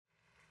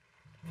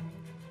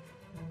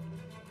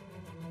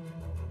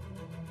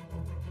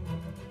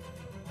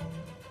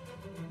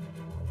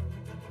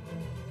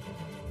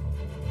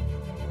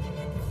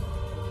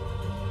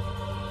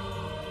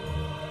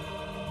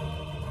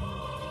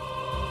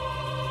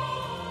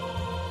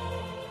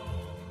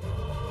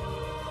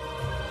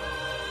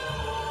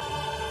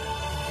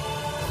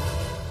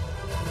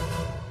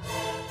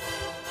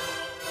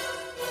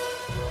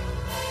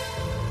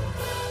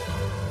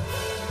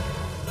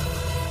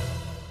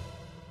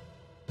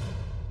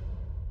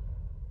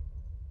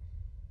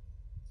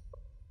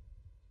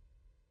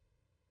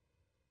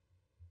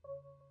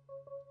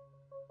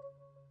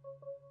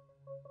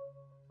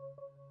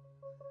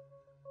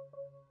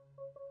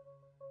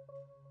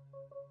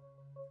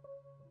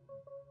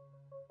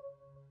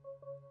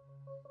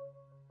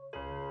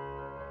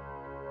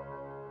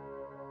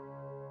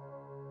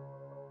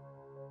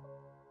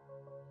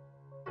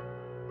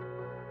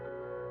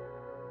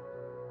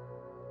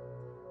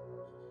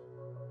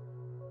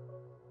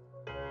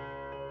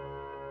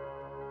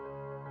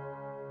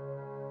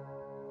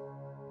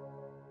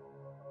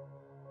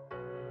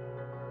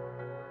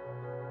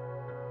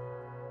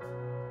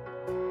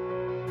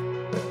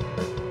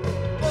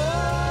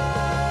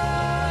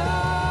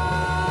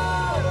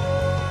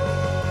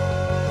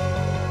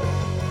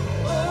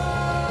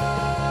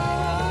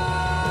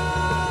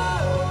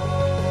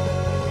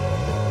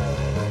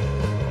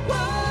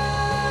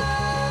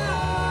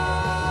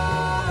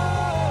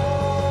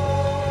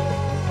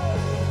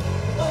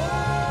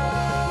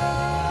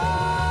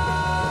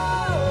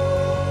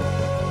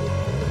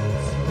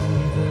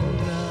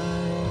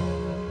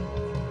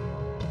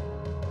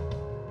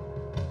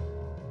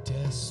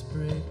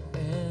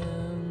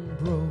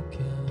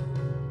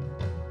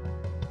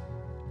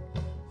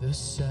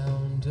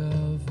sound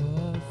of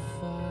a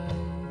fight.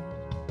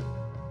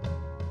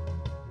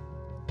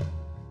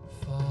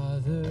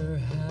 Father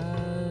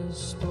has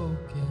spoken.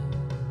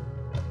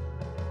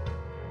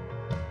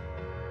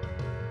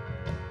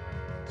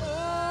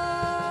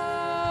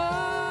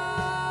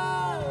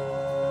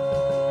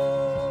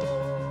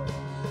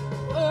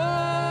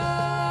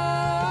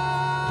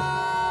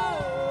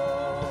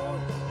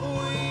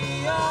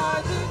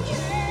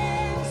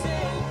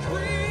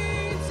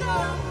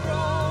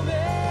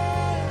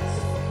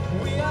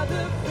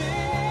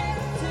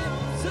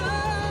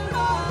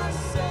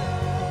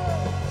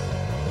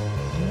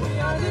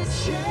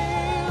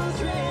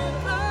 Children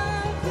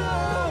of the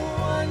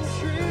one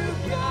true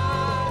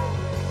God,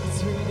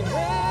 between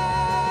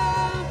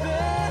heaven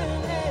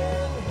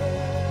and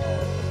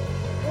hell,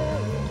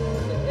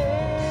 heaven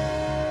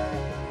and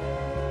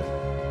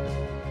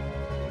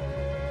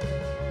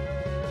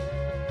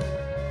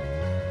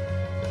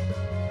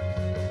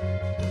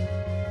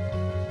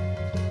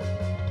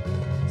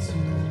into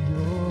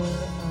your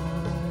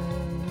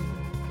eyes,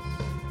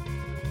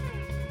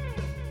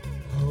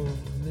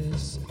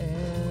 hopeless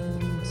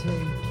and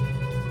taken,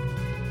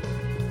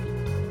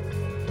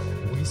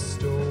 we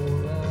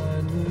stole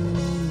a new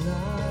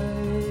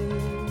life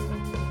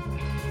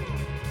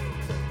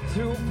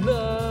through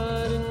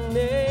blood and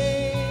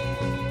name.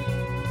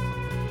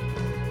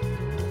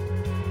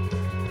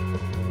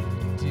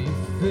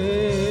 Defense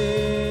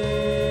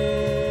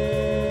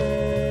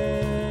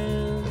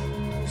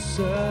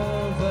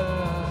of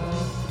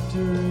our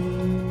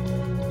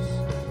dreams,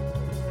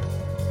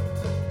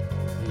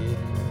 in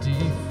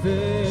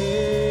defense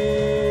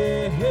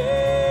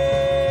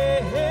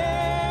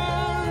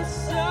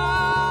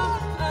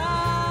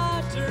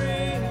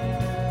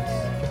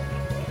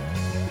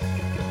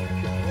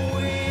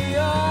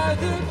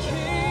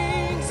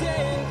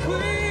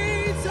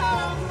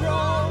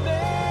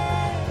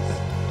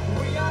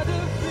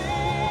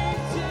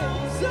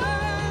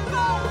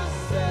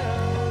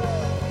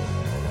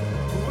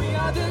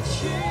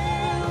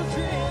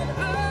children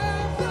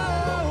of the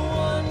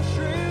one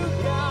true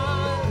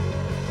God,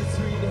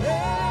 between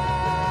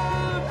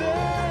heaven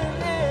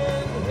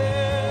and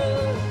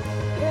hell,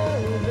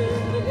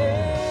 heaven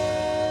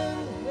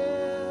and hell.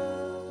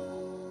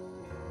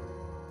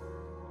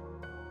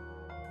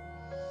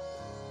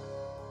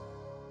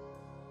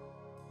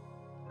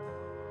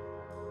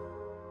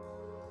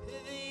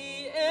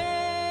 The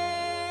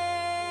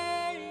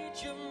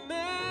age of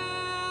man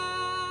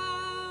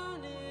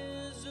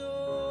is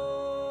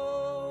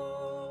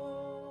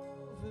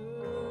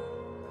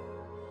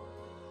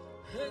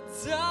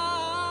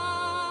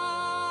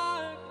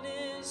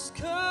darkness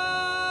comes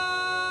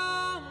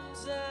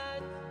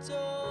at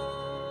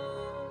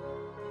dawn.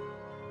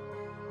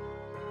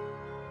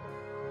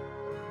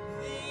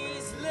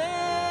 These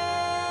lessons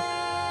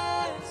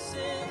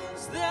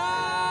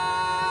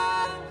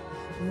that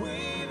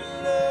we've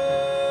learned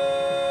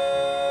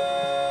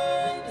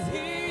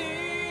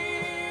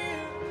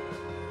here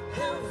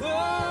have only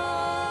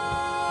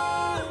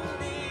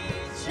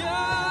just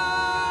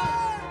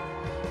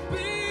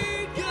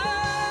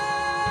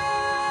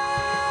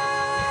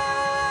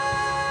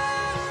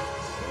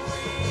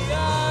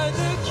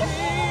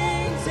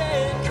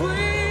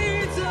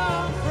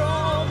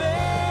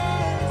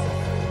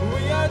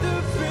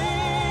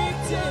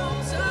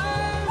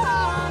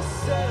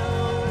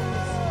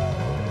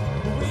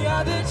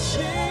the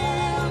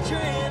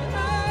children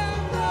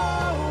of the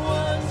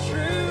one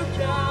true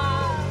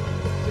God,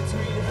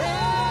 between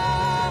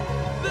heaven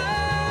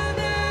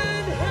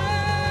and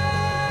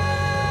hell.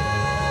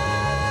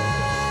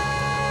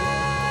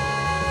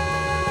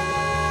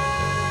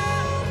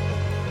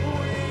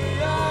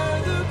 We are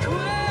the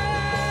queen.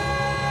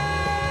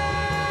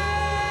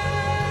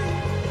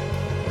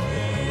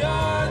 We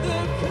are the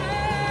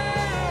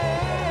prince.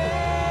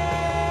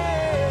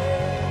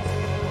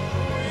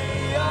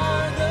 We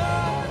are the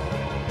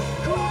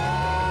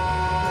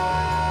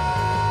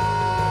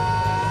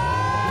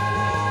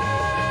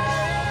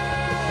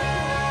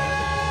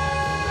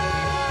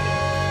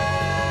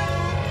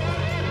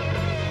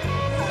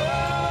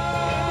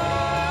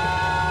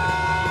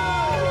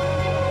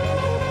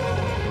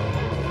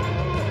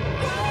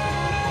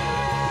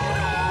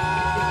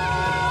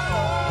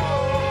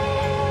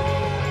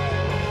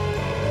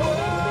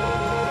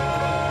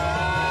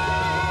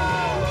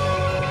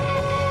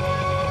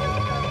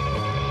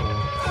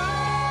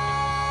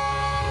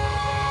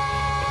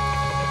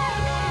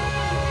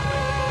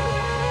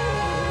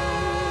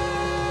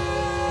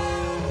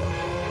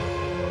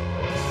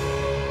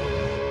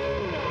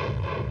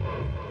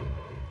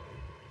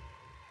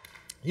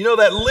You know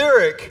that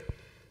lyric,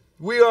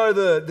 we are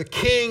the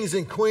kings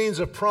and queens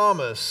of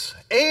promise,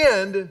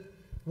 and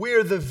we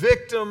are the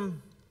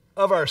victim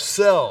of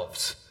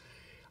ourselves.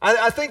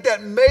 I think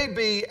that may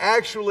be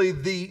actually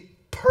the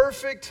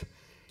perfect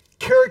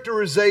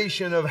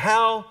characterization of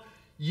how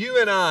you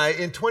and I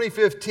in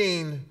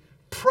 2015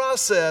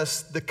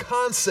 process the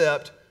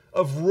concept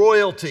of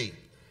royalty.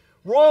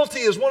 Royalty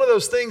is one of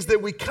those things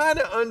that we kind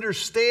of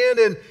understand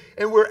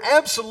and we're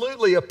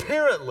absolutely,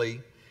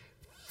 apparently,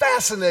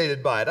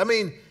 fascinated by it. I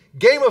mean,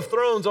 Game of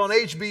Thrones on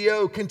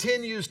HBO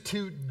continues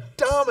to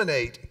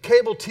dominate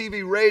cable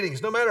TV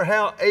ratings, no matter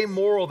how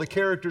amoral the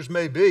characters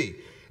may be.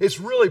 It's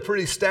really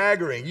pretty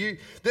staggering.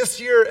 This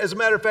year, as a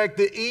matter of fact,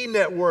 the E!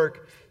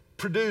 Network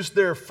produced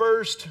their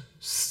first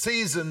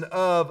season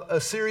of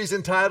a series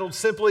entitled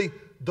simply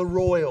The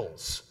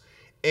Royals.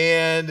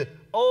 And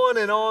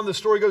on the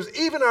story goes.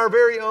 Even our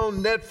very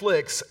own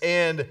Netflix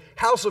and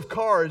House of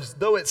Cards,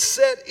 though it's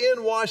set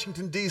in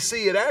Washington,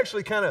 D.C., it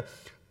actually kind of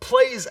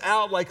plays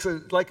out like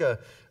a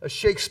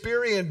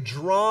Shakespearean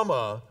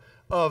drama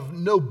of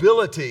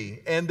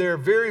nobility and their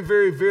very,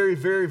 very, very,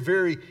 very,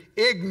 very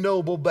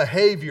ignoble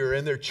behavior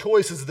and their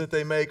choices that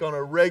they make on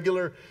a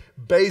regular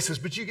basis.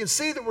 But you can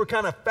see that we're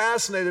kind of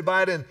fascinated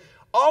by it. And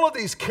all of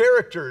these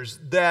characters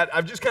that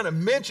I've just kind of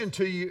mentioned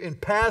to you in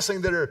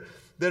passing that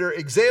are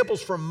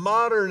examples from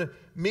modern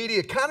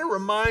media kind of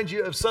remind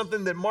you of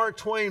something that Mark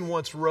Twain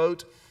once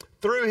wrote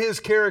through his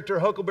character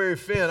Huckleberry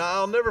Finn.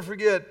 I'll never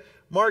forget,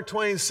 Mark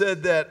Twain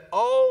said that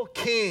all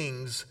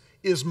kings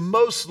is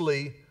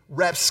mostly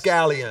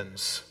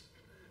rapscallions.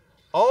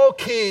 All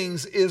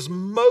kings is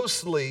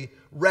mostly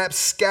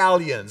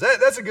rapscallions.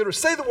 That's a good word.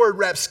 Say the word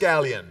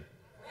rapscallion.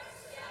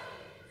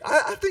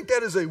 I think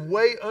that is a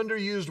way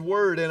underused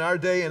word in our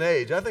day and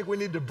age. I think we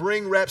need to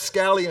bring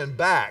rapscallion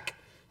back,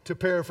 to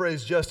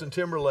paraphrase Justin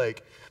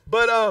Timberlake.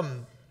 But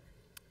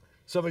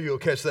some of you will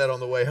catch that on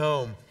the way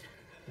home.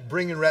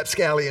 Bringing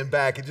rapscallion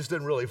back, it just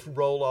doesn't really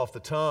roll off the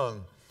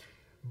tongue.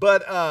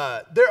 But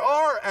there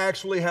are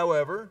actually,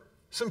 however,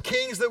 some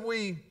kings that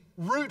we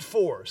root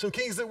for, some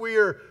kings that we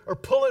are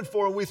pulling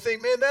for, and we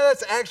think, man,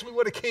 that's actually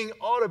what a king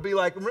ought to be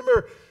like.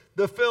 Remember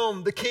the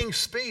film The King's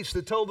Speech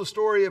that told the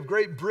story of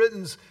Great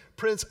Britain's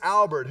Prince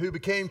Albert, who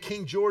became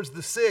King George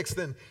VI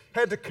and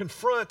had to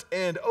confront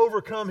and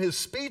overcome his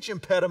speech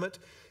impediment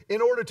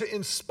in order to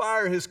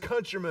inspire his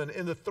countrymen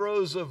in the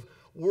throes of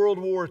World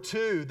War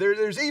II.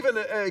 There's even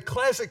a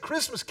classic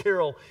Christmas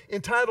carol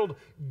entitled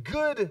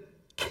Good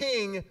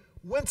King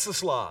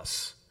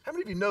Wenceslas. How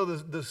many of you know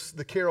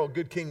the carol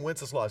Good King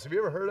Wenceslas? Have you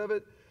ever heard of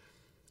it?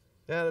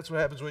 Yeah, that's what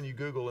happens when you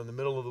Google in the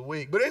middle of the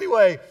week. But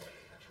anyway,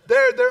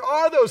 there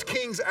are those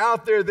kings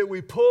out there that we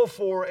pull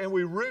for and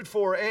we root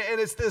for, and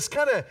it's this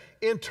kind of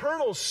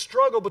internal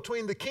struggle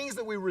between the kings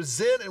that we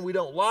resent and we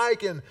don't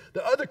like and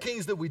the other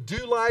kings that we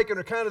do like and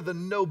are kind of the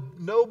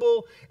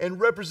noble and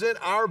represent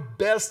our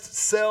best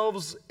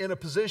selves in a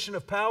position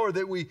of power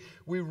that we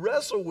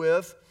wrestle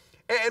with.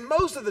 And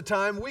most of the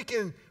time, we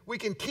can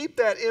keep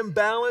that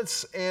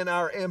imbalance and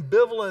our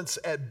ambivalence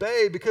at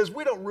bay because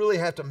we don't really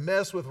have to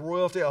mess with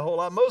royalty a whole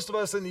lot. Most of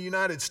us in the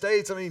United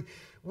States, I mean,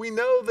 we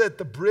know that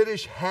the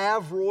British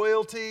have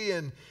royalty,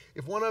 and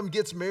if one of them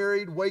gets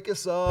married, wake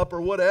us up or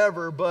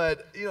whatever.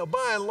 But, you know,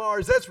 by and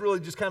large, that's really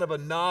just kind of a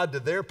nod to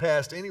their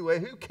past anyway.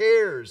 Who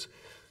cares?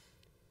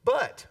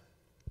 But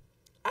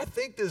I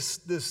think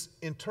this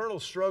internal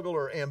struggle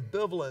or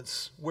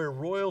ambivalence where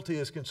royalty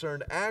is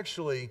concerned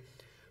actually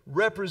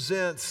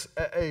represents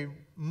a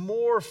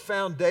more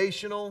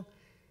foundational,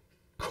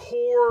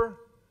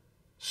 core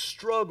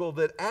struggle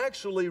that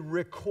actually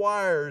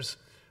requires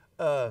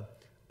a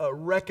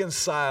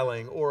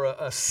reconciling or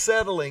a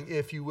settling,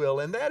 if you will.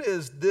 And that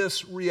is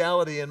this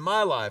reality in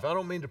my life. I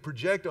don't mean to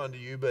project onto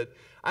you, but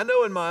I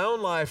know in my own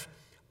life,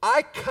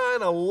 I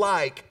kind of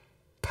like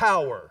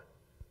power.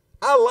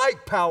 I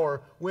like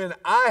power when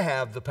I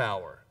have the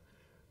power.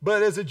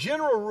 But as a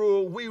general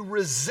rule, we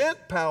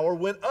resent power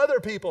when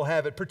other people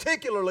have it,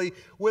 particularly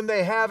when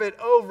they have it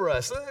over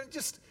us.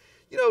 Just,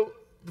 you know,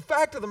 the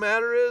fact of the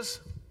matter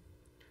is,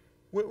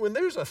 when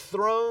there's a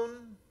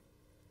throne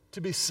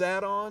to be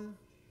sat on,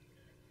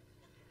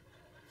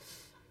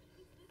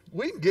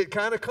 we can get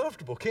kind of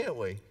comfortable, can't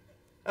we?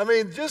 I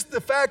mean, just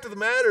the fact of the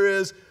matter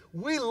is,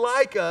 we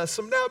like us.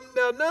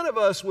 Now, none of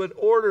us would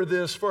order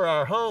this for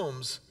our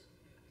homes,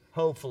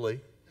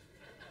 hopefully.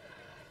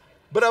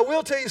 But I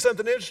will tell you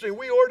something interesting.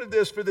 We ordered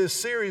this for this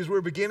series we're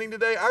beginning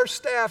today. Our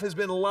staff has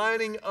been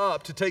lining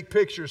up to take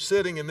pictures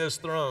sitting in this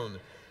throne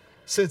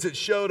since it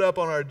showed up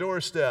on our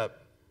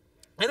doorstep.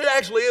 And it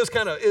actually is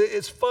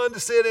it's fun to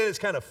sit in. It's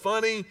kind of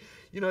funny.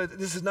 You know,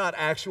 this is not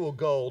actual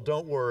gold,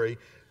 don't worry.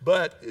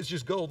 But it's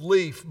just gold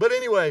leaf. But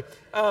anyway,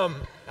 I'm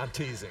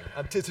teasing.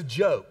 It's a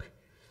joke.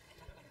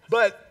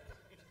 But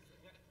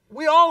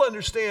we all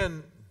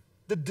understand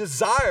the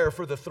desire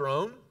for the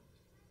throne.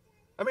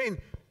 I mean,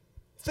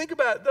 think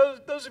about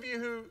those of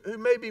you who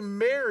may be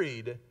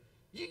married.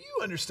 You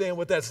understand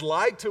what that's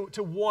like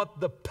to want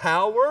the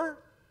power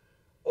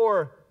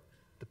or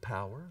the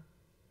power.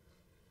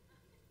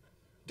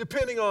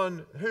 Depending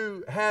on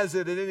who has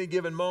it at any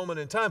given moment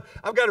in time.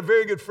 I've got a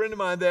very good friend of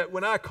mine that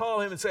when I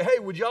call him and say, hey,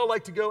 would y'all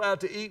like to go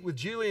out to eat with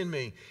Julie and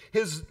me?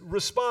 His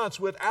response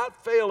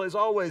without fail is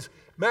always,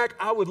 Mac,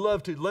 I would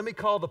love to. Let me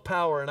call the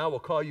power and I will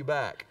call you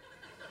back.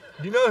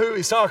 You know who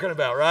he's talking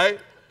about, right?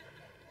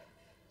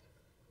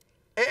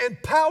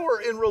 And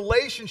power in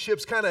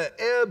relationships kind of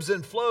ebbs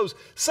and flows.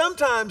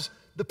 Sometimes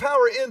the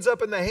power ends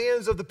up in the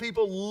hands of the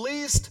people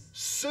least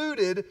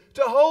suited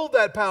to hold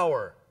that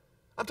power.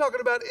 I'm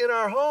talking about in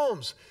our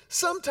homes.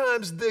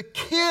 Sometimes the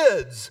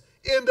kids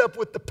end up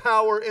with the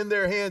power in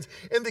their hands,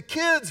 and the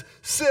kids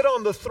sit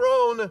on the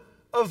throne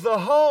of the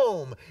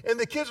home, and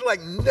the kids are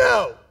like,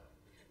 no,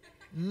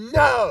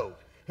 no.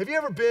 Have you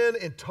ever been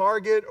in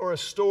Target or a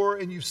store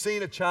and you've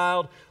seen a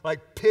child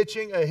like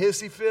pitching a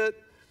hissy fit?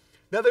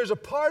 Now, there's a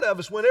part of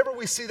us, whenever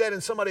we see that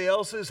in somebody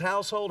else's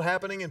household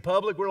happening in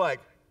public, we're like,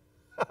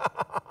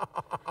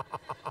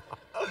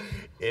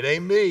 it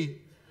ain't me.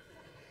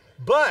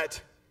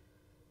 But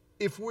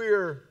if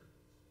we're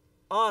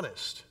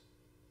honest,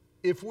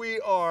 if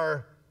we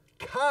are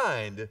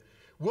kind,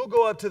 we'll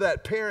go up to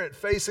that parent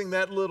facing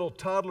that little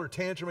toddler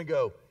tantrum and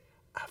go,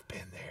 I've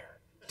been there.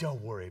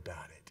 Don't worry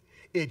about it.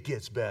 It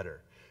gets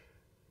better.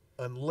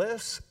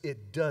 Unless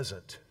it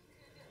doesn't.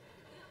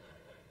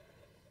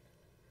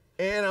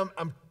 And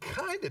I'm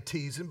kind of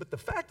teasing, but the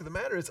fact of the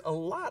matter is a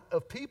lot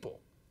of people,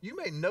 you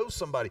may know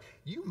somebody,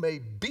 you may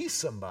be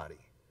somebody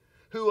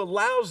who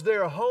allows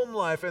their home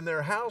life and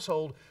their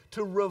household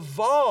to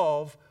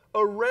revolve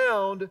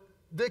around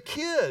the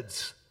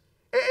kids.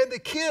 And the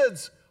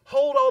kids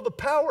hold all the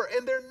power,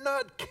 and they're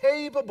not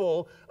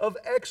capable of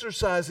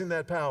exercising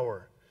that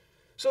power.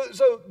 So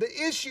the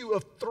issue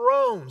of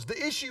thrones,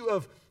 the issue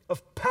of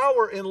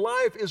power in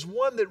life is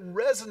one that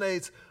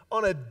resonates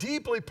on a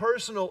deeply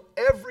personal,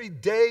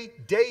 everyday,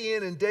 day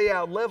in and day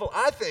out level,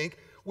 I think,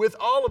 with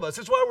all of us.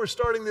 That's why we're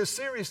starting this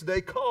series today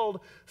called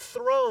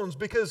Thrones,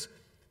 because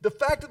the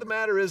fact of the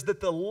matter is that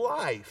the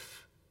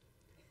life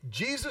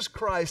Jesus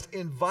Christ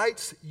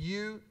invites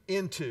you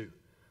into,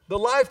 the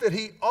life that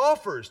he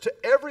offers to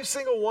every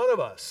single one of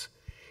us,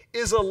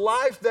 is a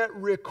life that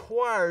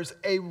requires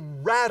a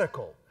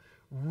radical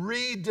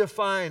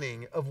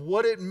redefining of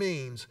what it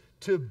means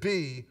to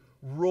be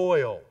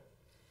royal.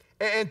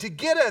 And to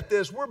get at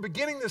this, we're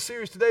beginning this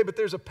series today, but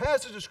there's a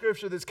passage of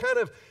Scripture that's kind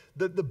of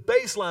the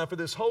baseline for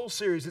this whole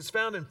series. It's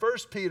found in 1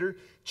 Peter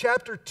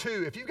chapter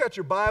 2. If you've got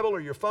your Bible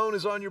or your phone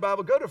is on your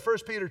Bible, go to 1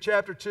 Peter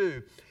chapter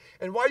 2.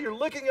 And while you're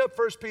looking up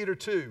 1 Peter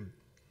 2,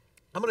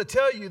 I'm going to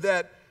tell you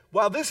that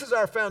while this is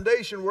our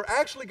foundation, we're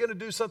actually going to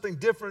do something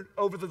different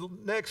over the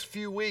next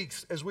few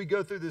weeks as we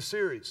go through this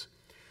series.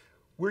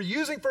 We're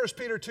using 1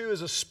 Peter 2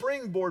 as a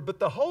springboard, but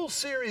the whole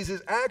series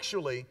is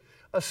actually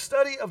a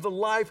study of the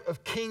life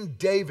of King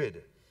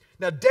David.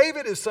 Now,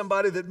 David is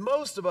somebody that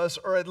most of us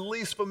are at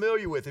least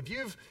familiar with.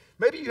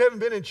 Maybe you haven't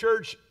been in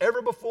church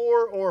ever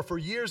before or for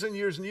years and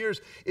years and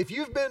years. If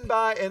you've been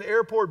by an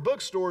airport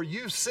bookstore,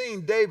 you've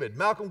seen David.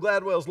 Malcolm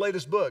Gladwell's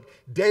latest book,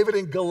 David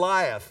and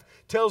Goliath,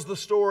 tells the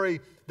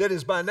story that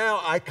is by now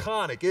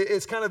iconic.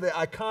 It's kind of the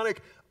iconic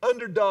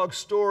underdog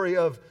story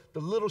of the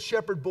little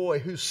shepherd boy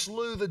who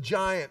slew the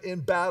giant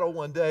in battle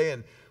one day.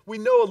 And we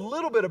know a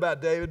little bit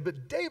about David,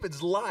 but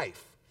David's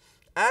life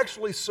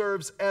actually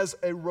serves as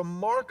a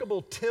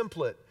remarkable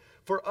template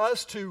for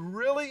us to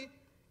really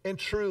and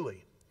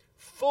truly,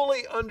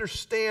 fully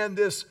understand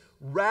this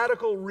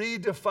radical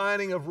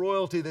redefining of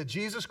royalty that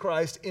Jesus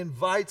Christ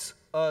invites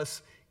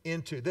us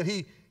into, that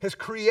he has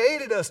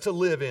created us to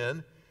live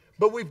in,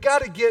 but we've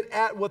got to get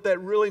at what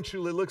that really and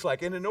truly looks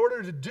like. And in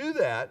order to do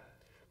that,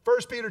 1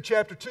 Peter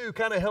chapter 2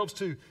 kind of helps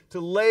to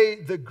lay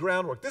the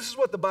groundwork. This is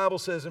what the Bible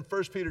says in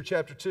 1 Peter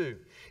chapter 2.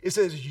 It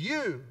says,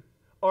 you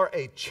are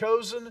a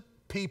chosen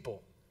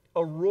people,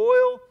 a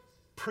royal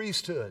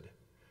priesthood,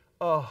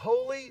 a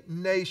holy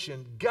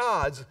nation,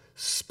 God's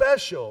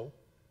special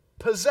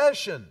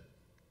possession.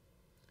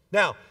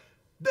 Now,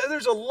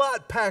 there's a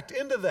lot packed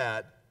into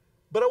that,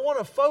 but I want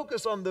to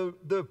focus on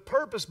the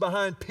purpose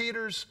behind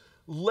Peter's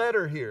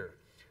letter here.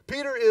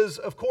 Peter is,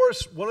 of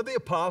course, one of the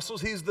apostles.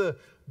 He's the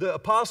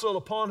apostle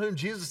upon whom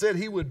Jesus said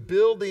he would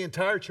build the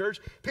entire church.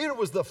 Peter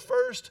was the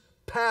first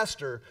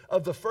pastor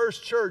of the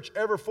first church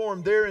ever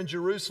formed there in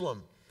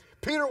Jerusalem.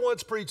 Peter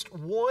once preached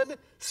one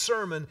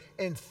sermon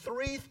and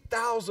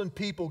 3,000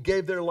 people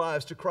gave their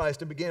lives to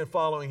Christ and began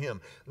following him.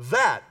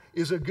 That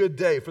is a good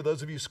day for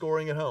those of you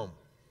scoring at home.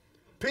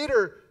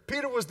 Peter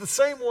was the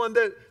same one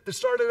that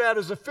started out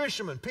as a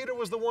fisherman. Peter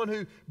was the one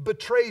who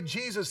betrayed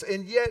Jesus,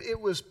 and yet it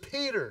was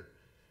Peter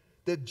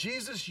that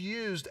Jesus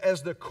used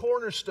as the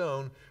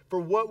cornerstone for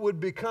what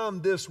would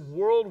become this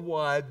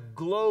worldwide,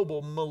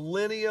 global,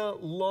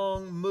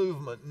 millennia-long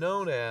movement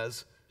known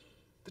as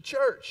the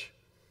church.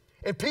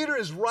 And Peter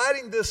is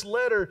writing this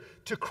letter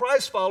to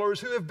Christ followers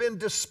who have been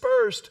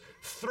dispersed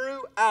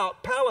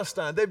throughout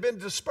Palestine. They've been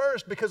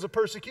dispersed because of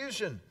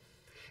persecution.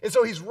 And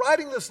so he's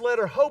writing this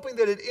letter hoping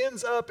that it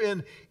ends up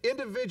in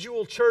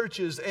individual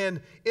churches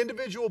and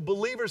individual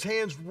believers'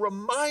 hands,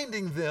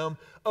 reminding them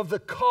of the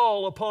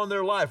call upon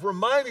their life,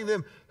 reminding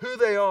them who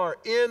they are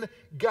in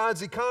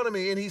God's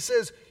economy. And he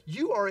says,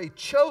 you are a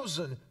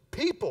chosen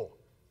people.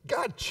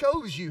 God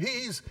chose you.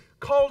 He's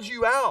called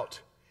you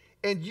out.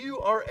 And you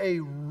are a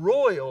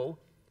royal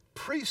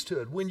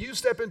priesthood. When you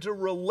step into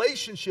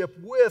relationship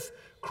with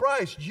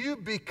Christ, you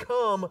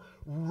become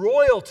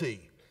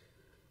royalty.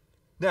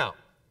 Now,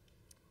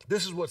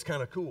 this is what's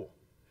kind of cool.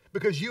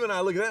 Because you and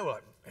I look at that and we're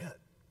like, man,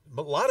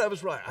 a lot of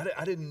us are like,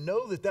 I didn't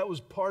know that was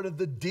part of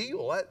the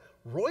deal.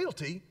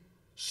 Royalty,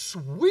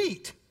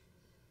 sweet.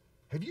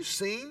 Have you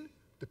seen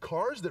the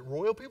cars that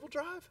royal people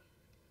drive.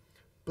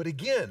 But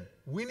again,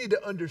 we need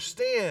to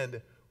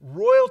understand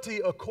royalty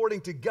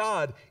according to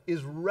God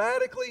is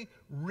radically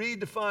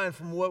redefined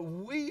from what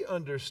we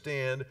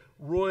understand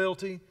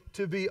royalty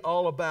to be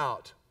all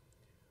about.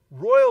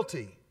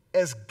 Royalty,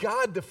 as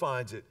God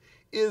defines it,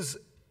 is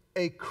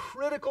a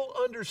critical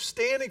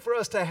understanding for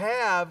us to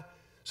have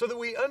so that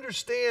we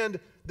understand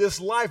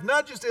this life,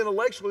 not just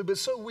intellectually, but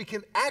so we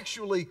can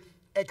actually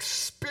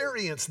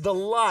experience the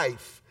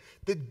life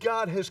that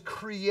God has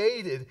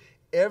created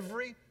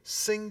every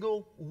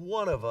single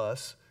one of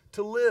us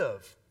to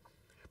live.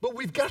 But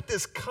we've got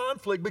this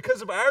conflict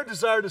because of our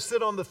desire to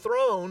sit on the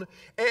throne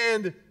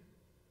and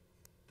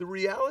the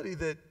reality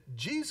that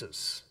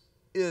Jesus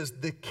is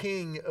the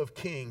King of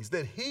Kings,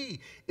 that He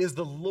is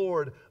the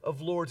Lord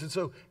of Lords. And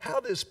so how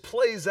this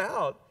plays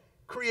out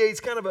creates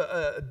kind of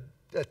a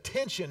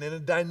tension and a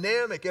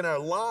dynamic in our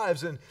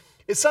lives. And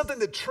it's something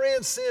that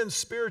transcends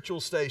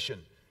spiritual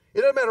station.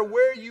 It doesn't matter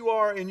where you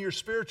are in your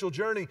spiritual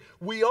journey.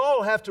 We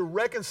all have to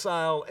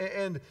reconcile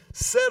and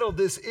settle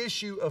this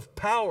issue of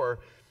power.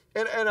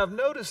 And I've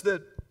noticed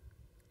that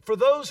for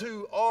those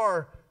who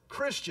are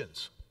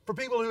Christians, for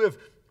people who have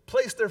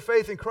placed their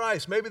faith in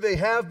Christ, maybe they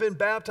have been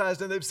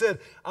baptized and they've said,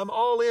 I'm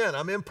all in.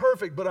 I'm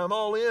imperfect, but I'm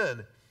all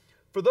in.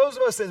 For those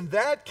of us in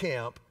that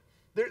camp,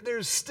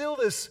 there's still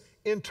this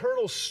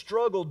internal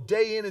struggle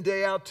day in and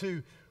day out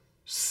to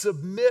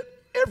submit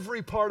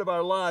every part of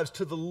our lives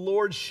to the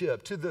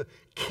lordship, to the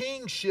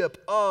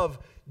kingship of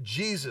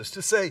Jesus,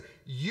 to say,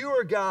 you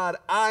are God,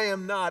 I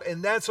am not,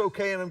 and that's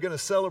okay, and I'm going to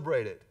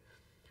celebrate it.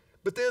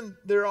 But then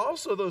there are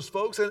also those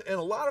folks, and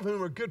a lot of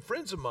whom are good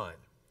friends of mine,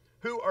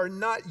 who are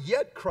not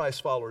yet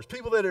Christ followers,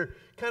 people that are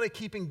kind of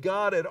keeping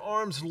God at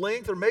arm's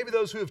length, or maybe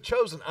those who have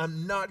chosen,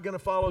 I'm not going to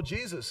follow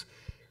Jesus.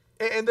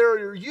 And there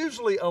are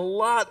usually a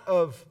lot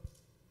of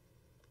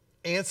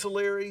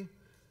ancillary,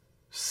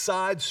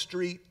 side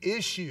street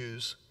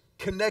issues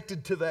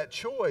connected to that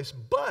choice.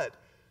 But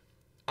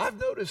I've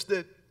noticed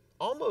that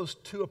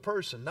almost to a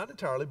person, not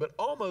entirely, but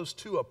almost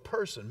to a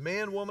person,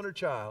 man, woman, or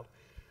child,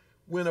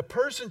 when a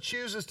person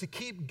chooses to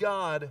keep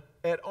God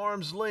at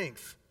arm's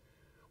length,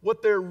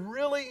 what they're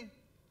really,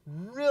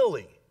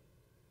 really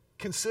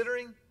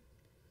considering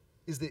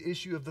is the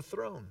issue of the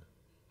throne.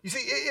 You see,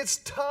 it's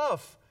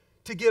tough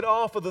to get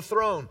off of the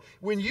throne.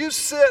 When you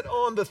sit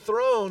on the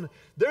throne,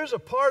 there's a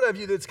part of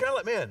you that's kind of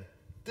like, man,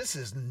 this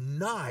is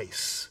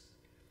nice.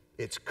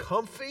 It's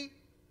comfy.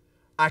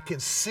 I can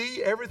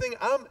see everything.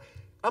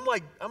 I'm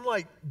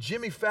like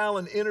Jimmy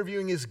Fallon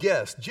interviewing his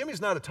guest.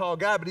 Jimmy's not a tall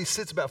guy, but he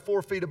sits about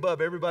 4 feet above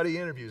everybody he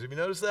interviews. Have you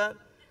noticed that?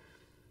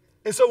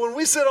 And so when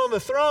we sit on the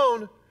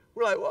throne,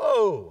 we're like,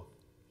 whoa,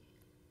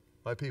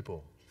 my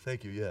people,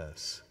 thank you,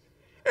 yes.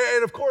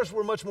 And of course,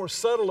 we're much more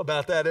subtle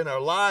about that in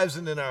our lives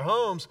and in our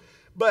homes.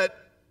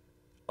 But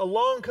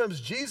along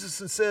comes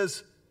Jesus and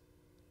says,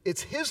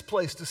 it's His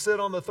place to sit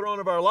on the throne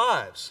of our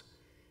lives.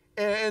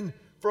 And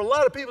for a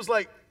lot of people, it's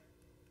like,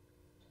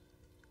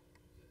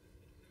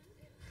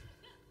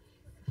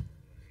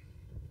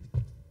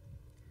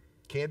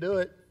 can't do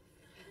it.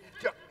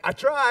 I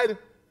tried.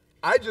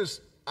 I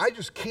just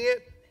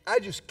can't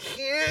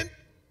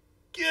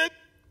get.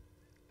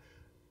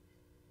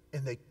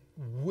 And they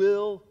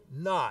will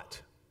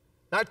not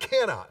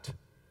cannot,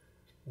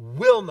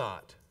 will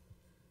not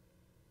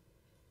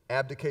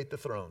abdicate the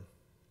throne.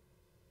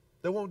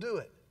 They won't do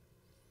it.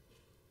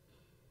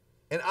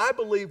 And I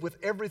believe with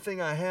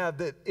everything I have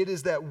that it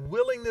is that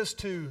willingness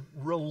to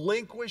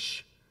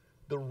relinquish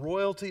the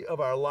royalty of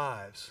our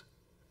lives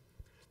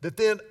that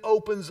then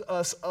opens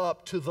us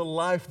up to the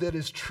life that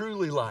is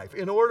truly life.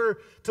 In order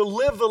to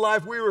live the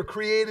life we were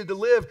created to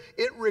live,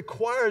 it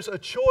requires a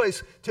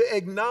choice to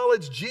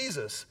acknowledge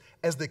Jesus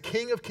as the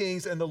King of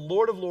Kings and the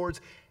Lord of Lords,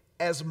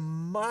 as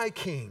my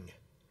King,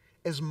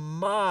 as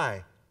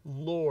my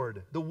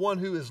Lord, the one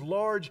who is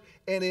large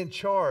and in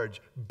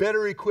charge,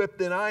 better equipped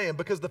than I am.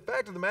 Because the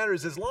fact of the matter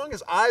is, as long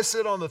as I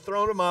sit on the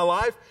throne of my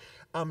life,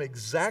 I'm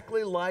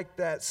exactly like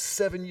that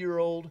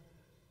 7-year-old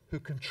who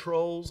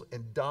controls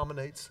and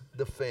dominates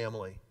the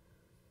family.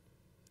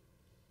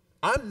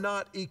 I'm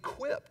not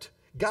equipped.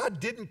 God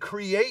didn't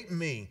create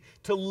me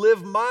to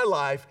live my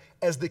life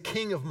as the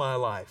king of my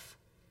life.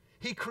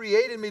 He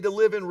created me to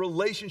live in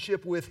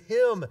relationship with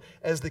Him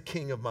as the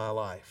king of my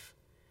life.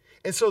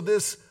 And so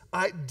this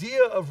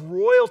idea of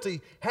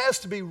royalty has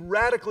to be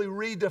radically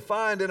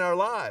redefined in our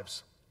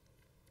lives.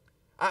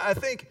 I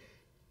think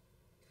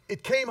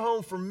it came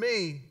home for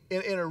me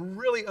in a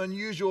really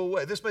unusual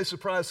way. This may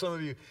surprise some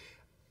of you.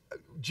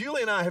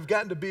 Julie and I have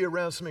gotten to be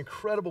around some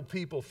incredible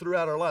people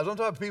throughout our lives. I'm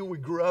talking about people we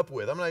grew up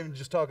with. I'm not even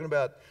just talking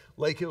about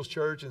Lake Hills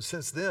Church and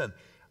since then.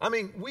 I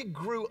mean, we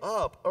grew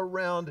up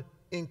around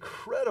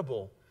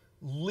incredible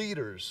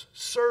leaders,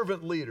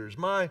 servant leaders.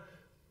 My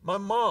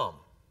mom,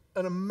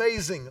 an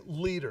amazing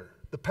leader.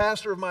 The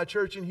pastor of my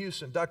church in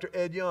Houston, Dr.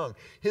 Ed Young.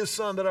 His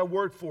son that I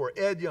worked for,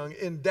 Ed Young,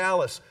 in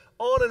Dallas.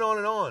 On and on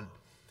and on.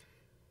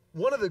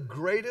 One of the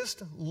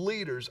greatest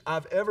leaders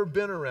I've ever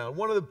been around,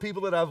 one of the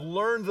people that I've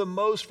learned the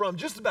most from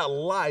just about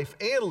life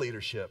and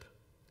leadership,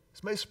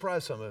 this may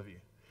surprise some of you,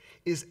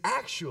 is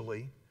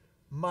actually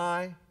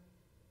my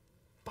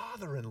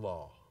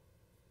father-in-law.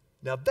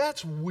 Now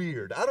that's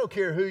weird. I don't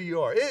care who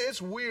you are.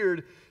 It's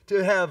weird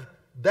to have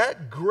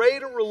that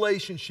great a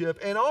relationship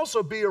and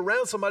also be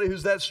around somebody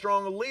who's that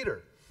strong a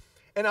leader.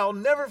 And I'll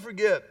never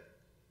forget,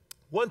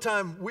 one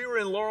time we were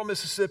in Laurel,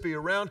 Mississippi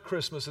around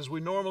Christmas, as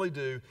we normally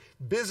do,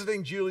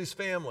 visiting Julie's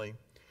family.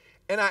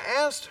 And I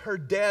asked her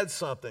dad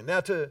something.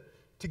 Now, to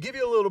give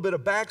you a little bit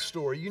of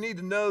backstory, you need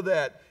to know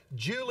that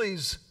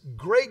Julie's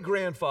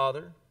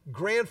great-grandfather,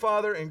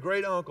 grandfather, and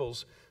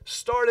great-uncles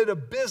started a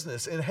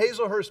business in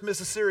Hazelhurst,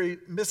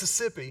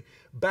 Mississippi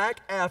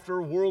back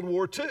after World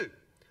War II.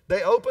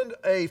 They opened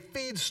a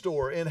feed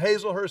store in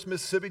Hazelhurst,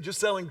 Mississippi, just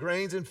selling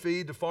grains and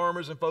feed to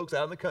farmers and folks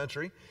out in the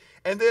country.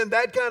 And then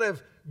that kind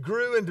of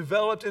grew and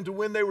developed into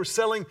when they were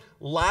selling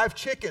live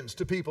chickens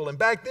to people. And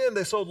back then,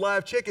 they sold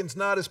live chickens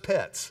not as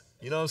pets.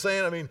 You know what I'm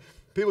saying? I mean,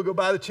 people go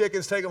buy the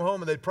chickens, take them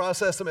home, and they'd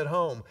process them at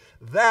home.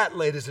 That,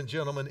 ladies and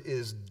gentlemen,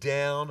 is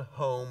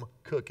down-home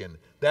cooking.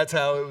 That's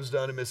how it was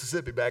done in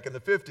Mississippi back in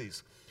the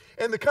 50s.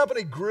 And the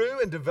company grew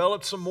and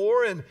developed some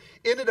more and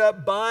ended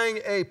up buying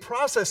a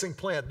processing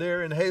plant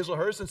there in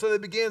Hazelhurst. And so they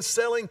began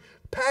selling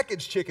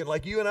packaged chicken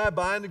like you and I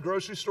buy in the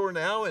grocery store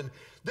now. And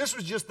this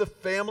was just the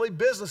family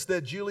business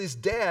that Julie's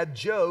dad,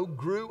 Joe,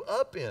 grew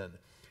up in.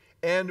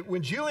 And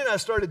when Julie and I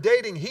started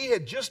dating, he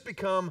had just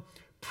become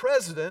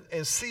president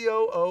and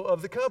COO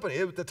of the company.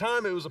 At the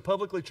time, it was a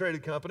publicly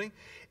traded company.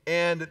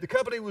 And the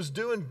company was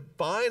doing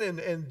fine.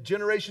 And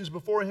generations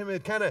before him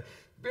had kind of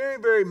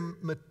very, very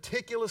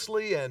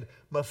meticulously and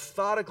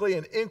methodically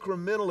and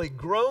incrementally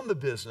grown the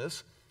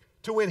business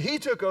to when he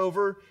took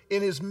over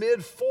in his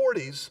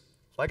mid-40s,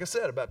 like I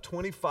said, about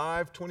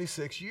 25,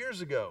 26 years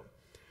ago.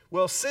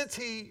 Well, since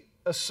he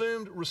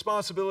assumed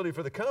responsibility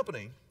for the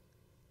company,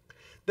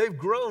 they've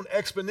grown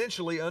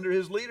exponentially under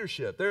his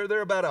leadership.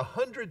 They're about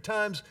 100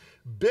 times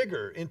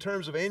bigger in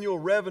terms of annual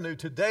revenue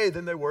today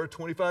than they were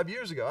 25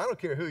 years ago. I don't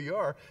care who you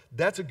are.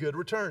 That's a good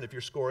return if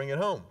you're scoring at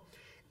home.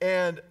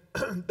 And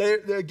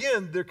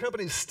again, their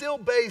company is still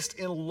based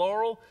in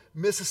Laurel,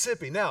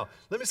 Mississippi. Now,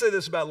 let me say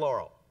this about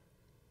Laurel.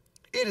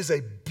 It is a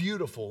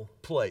beautiful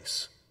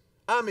place.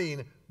 I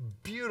mean,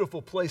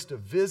 beautiful place to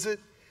visit.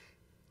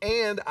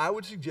 And I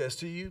would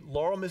suggest to you,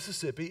 Laurel,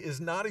 Mississippi is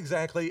not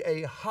exactly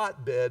a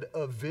hotbed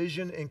of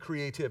vision and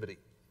creativity.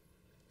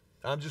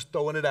 I'm just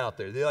throwing it out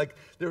there.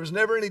 There was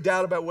never any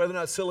doubt about whether or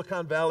not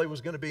Silicon Valley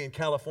was going to be in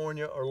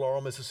California or Laurel,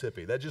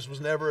 Mississippi. That just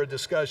was never a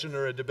discussion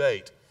or a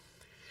debate.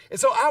 And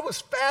so I was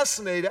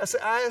fascinated.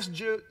 I asked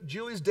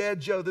Julie's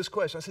dad, Joe, this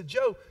question. I said,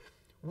 Joe,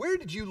 where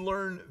did you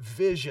learn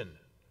vision?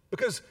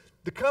 Because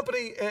the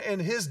company and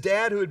his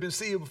dad, who had been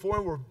CEO before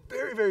him, were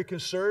very, very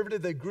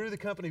conservative. They grew the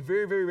company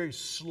very, very, very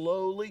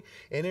slowly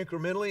and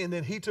incrementally. And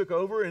then he took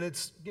over, and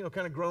it's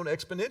kind of grown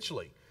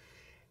exponentially.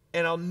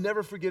 And I'll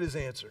never forget his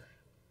answer.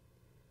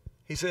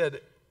 He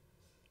said,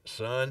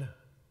 son,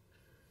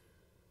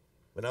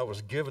 when I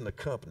was given the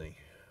company,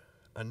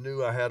 I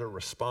knew I had a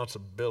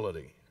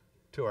responsibility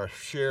to our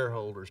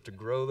shareholders to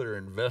grow their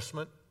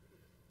investment,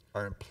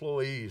 our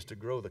employees to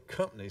grow the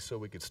company so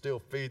we could still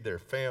feed their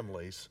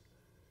families,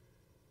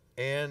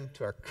 and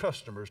to our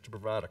customers to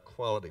provide a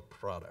quality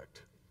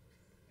product.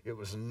 It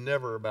was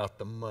never about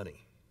the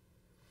money.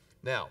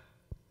 Now,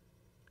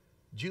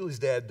 Julie's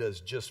dad does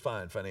just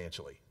fine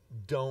financially.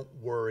 Don't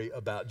worry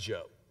about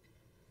Joe.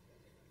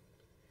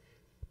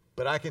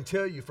 But I can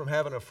tell you from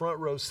having a front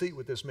row seat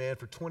with this man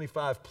for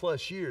 25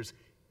 plus years,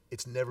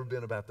 it's never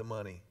been about the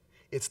money.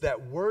 It's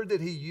that word that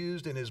he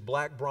used in his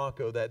black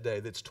Bronco that day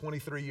that's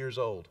 23 years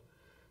old.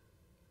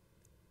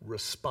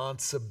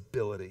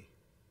 Responsibility.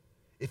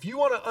 If you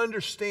want to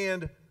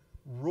understand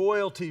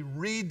royalty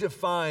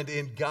redefined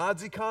in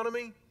God's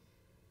economy,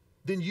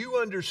 then you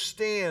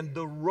understand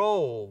the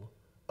role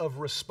of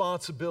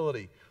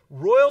responsibility.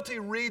 Royalty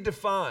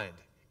redefined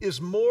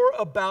is more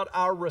about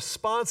our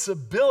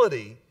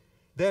responsibility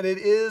than it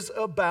is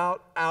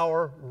about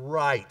our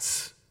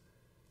rights.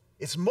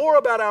 It's more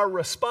about our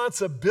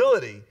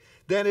responsibility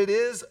than it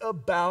is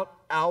about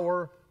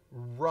our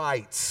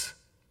rights.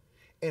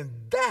 And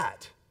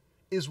that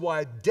is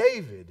why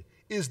David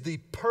is the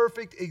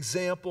perfect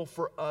example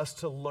for us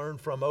to learn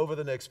from over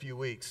the next few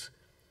weeks.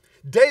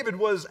 David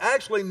was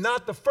actually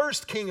not the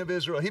first king of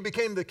Israel. He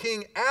became the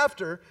king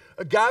after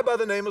a guy by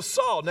the name of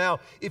Saul. Now,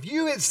 if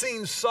you had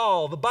seen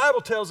Saul, the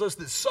Bible tells us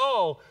that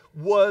Saul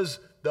was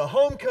the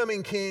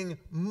homecoming king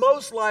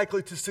most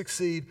likely to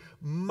succeed,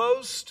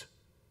 most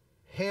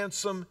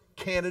handsome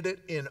candidate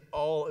in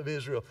all of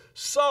Israel.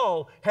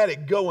 Saul had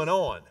it going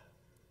on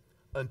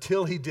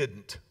until he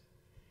didn't.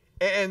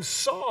 And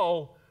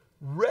Saul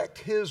wrecked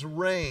his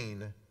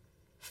reign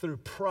through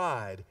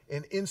pride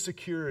and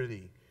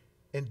insecurity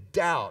and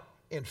doubt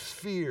and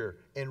fear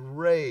and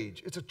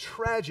rage. It's a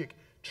tragic,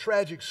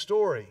 tragic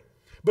story.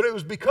 But it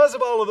was because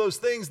of all of those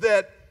things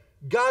that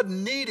God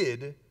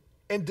needed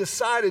and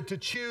decided to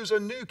choose a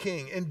new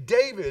king. And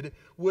David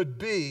would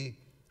be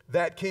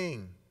that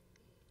king.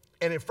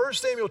 And in 1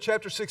 Samuel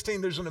chapter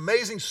 16, there's an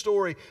amazing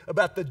story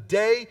about the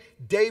day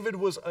David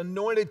was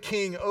anointed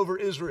king over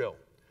Israel.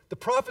 the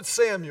prophet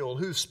Samuel,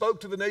 who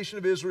spoke to the nation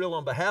of Israel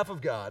on behalf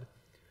of God,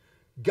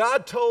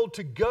 God told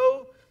to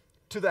go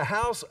to the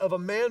house of a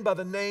man by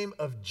the name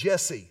of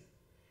Jesse.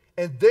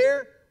 And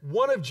there,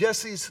 one of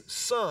Jesse's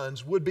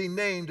sons would be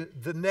named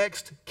the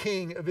next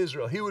king of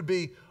Israel. He would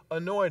be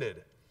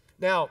anointed.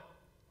 Now,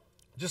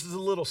 just as a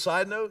little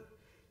side note,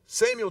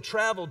 Samuel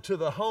traveled to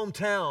the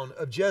hometown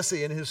of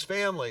Jesse and his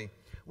family,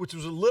 which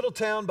was a little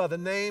town by the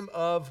name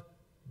of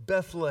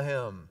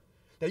Bethlehem.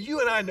 Now,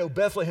 you and I know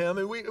Bethlehem,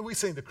 and we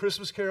sing the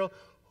Christmas carol,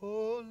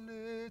 "Oh,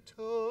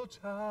 little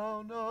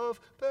town of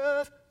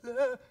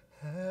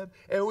Bethlehem."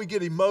 And we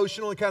get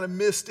emotional and kind of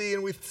misty,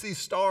 and we see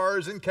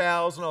stars and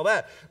cows and all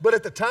that. But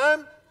at the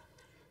time,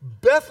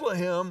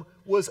 Bethlehem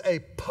was a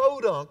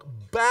podunk,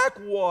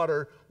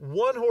 backwater,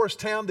 one-horse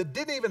town that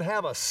didn't even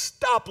have a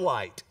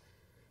stoplight.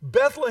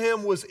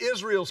 Bethlehem was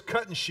Israel's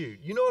cut and shoot.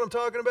 You know what I'm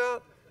talking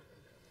about?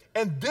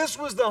 And this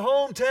was the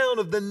hometown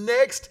of the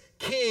next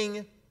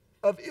king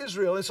of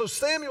Israel. And so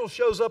Samuel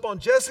shows up on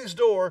Jesse's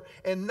door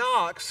and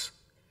knocks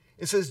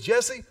and says,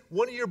 "Jesse,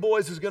 one of your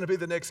boys is going to be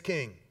the next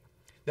king."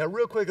 Now,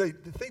 real quickly,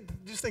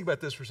 just think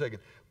about this for a second.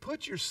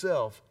 Put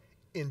yourself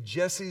in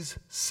Jesse's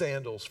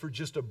sandals for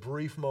just a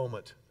brief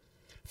moment.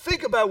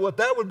 Think about what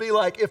that would be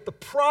like if the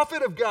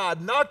prophet of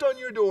God knocked on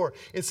your door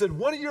and said,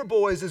 "One of your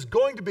boys is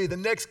going to be the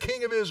next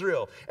king of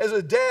Israel." As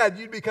a dad,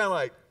 you'd be kind of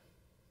like,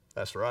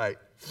 "That's right.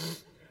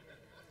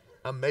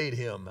 I made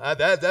him.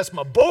 That's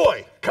my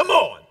boy. Come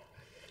on.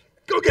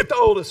 Go get the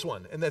oldest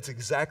one." And that's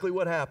exactly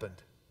what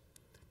happened.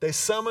 They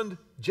summoned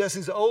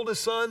Jesse's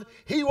oldest son.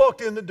 He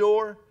walked in the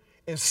door,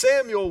 and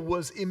Samuel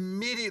was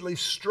immediately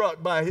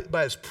struck by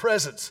his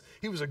presence.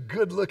 He was a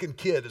good-looking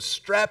kid, a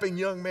strapping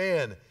young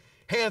man,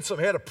 handsome,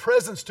 had a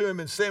presence to him,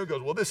 and Samuel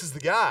goes, "Well, this is the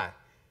guy."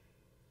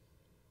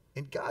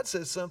 And God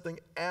says something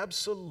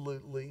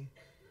absolutely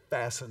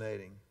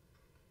fascinating.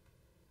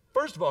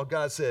 First of all,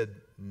 God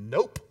said,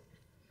 "Nope."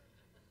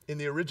 In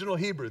the original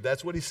Hebrew,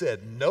 that's what he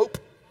said, "Nope."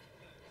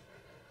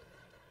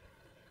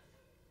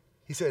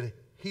 He said,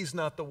 "He's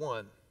not the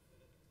one."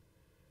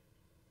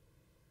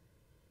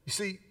 You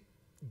see,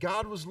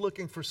 God was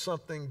looking for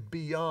something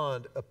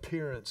beyond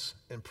appearance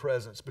and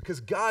presence, because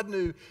God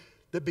knew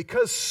that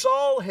because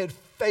Saul had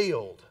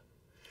failed,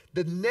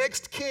 the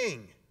next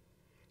king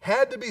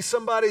had to be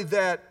somebody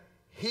that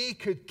he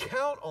could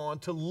count on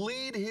to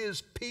lead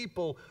his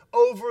people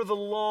over the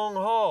long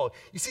haul.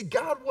 You see,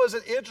 God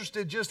wasn't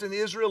interested just in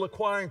Israel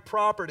acquiring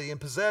property and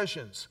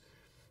possessions.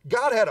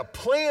 God had a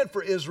plan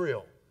for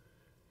Israel.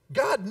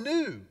 God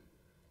knew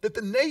that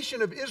the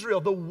nation of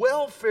Israel, the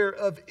welfare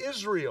of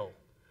Israel,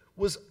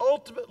 was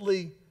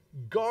ultimately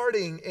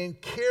guarding and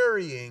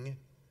carrying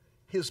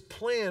his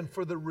plan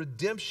for the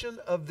redemption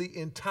of the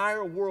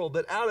entire world,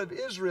 that out of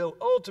Israel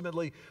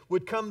ultimately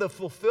would come the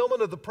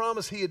fulfillment of the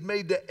promise he had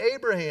made to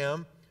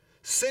Abraham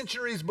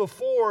centuries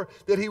before,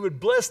 that he would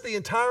bless the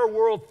entire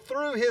world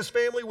through his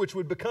family, which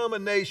would become a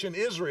nation,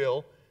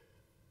 Israel,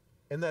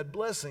 and that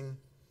blessing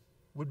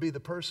would be the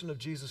person of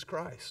Jesus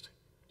Christ.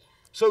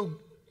 So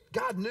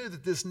God knew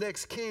that this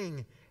next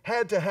king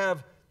had to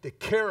have the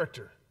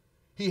character.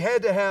 He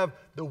had to have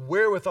the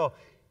wherewithal.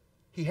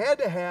 He had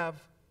to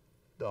have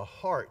the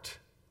heart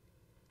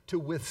to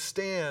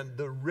withstand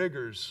the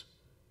rigors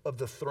of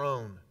the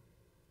throne.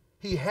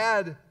 He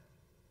had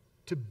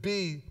to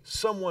be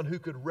someone who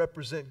could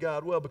represent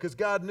God well, because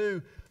God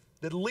knew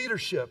that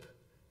leadership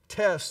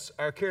tests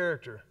our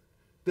character.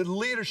 That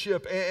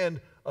leadership and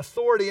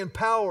authority and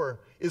power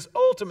is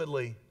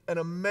ultimately an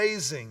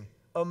amazing,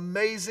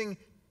 amazing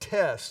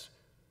test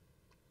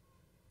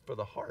for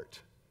the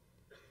heart.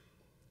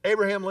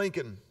 Abraham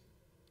Lincoln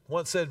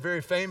once said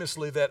very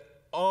famously that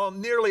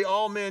nearly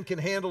all men can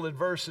handle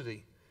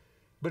adversity,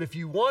 but if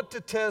you want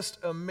to test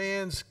a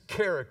man's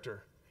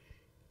character,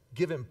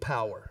 give him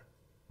power.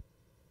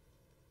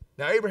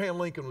 Now, Abraham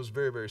Lincoln was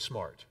very, very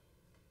smart,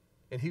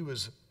 and he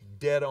was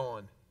dead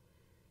on,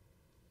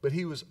 but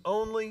he was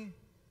only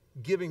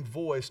giving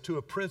voice to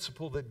a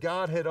principle that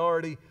God had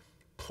already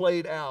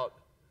played out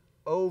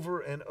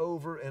over and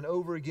over and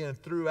over again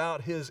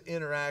throughout his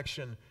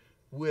interaction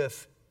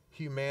with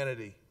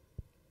humanity.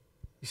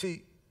 You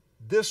see,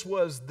 this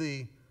was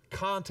the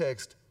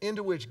context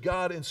into which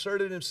God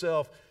inserted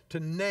himself to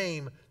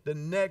name the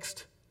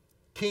next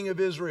king of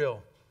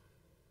Israel.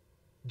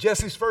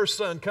 Jesse's first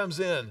son comes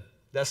in.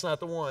 That's not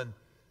the one.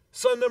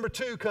 Son number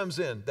 2 comes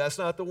in. That's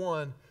not the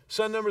one.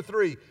 Son number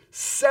 3.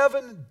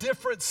 7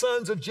 different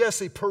sons of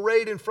Jesse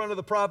parade in front of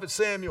the prophet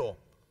Samuel.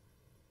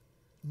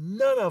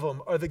 None of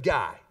them are the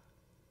guy.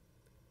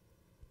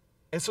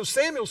 And so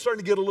Samuel's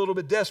starting to get a little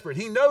bit desperate.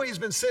 He knows he's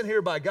been sent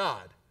here by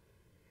God.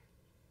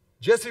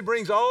 Jesse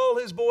brings all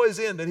his boys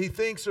in that he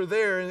thinks are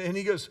there, and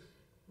he goes,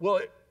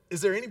 "Well, is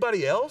there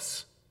anybody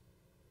else?"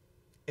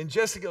 And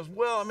Jesse goes,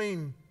 "Well, I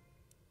mean,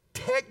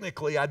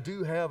 technically I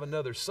do have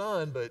another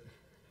son, but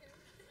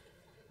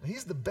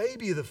he's the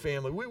baby of the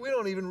family. We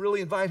don't even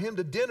really invite him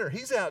to dinner.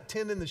 He's out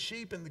tending the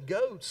sheep and the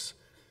goats.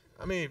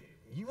 I mean,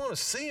 you want to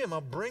see him,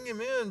 I'll bring him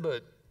in,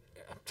 but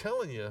I'm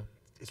telling you,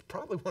 it's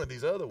probably one of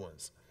these other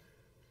ones."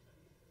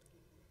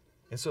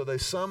 And so they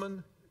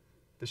summon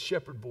the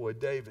shepherd boy,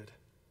 David.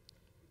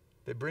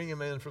 They bring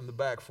him in from the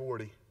back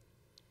 40.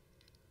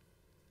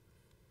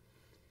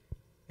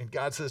 And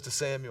God says to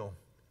Samuel,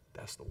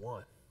 that's the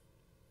one.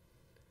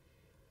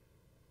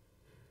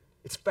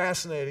 It's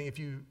fascinating if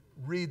you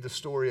read the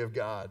story of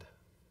God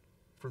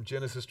from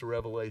Genesis to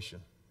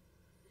Revelation.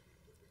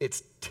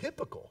 It's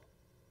typical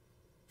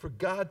for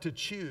God to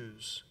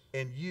choose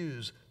and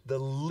use the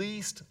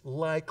least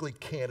likely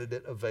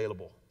candidate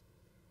available.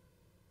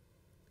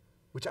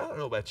 Which I don't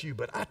know about you,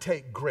 but I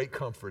take great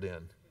comfort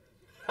in.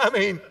 I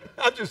mean,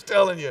 I'm just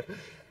telling you,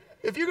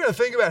 if you're going to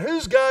think about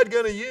who's God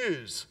going to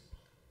use,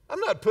 I'm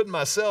not putting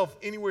myself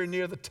anywhere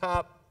near the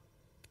top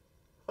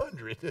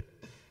 100.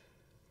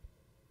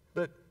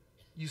 But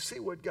you see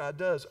what God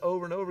does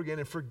over and over again.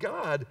 And for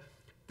God,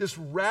 this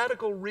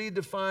radical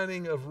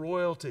redefining of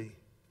royalty,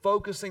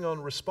 focusing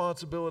on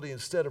responsibility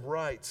instead of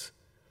rights,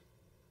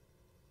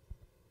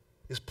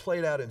 is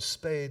played out in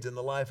spades in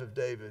the life of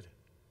David.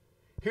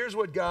 Here's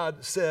what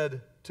God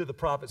said to the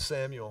prophet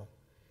Samuel.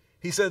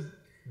 He said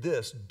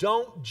this,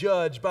 don't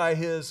judge by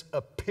his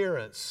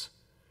appearance,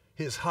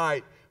 his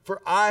height,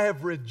 for I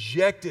have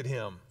rejected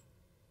him.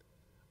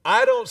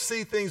 I don't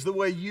see things the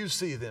way you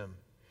see them.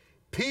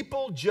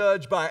 People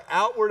judge by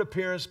outward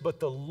appearance, but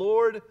the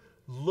Lord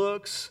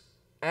looks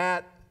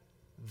at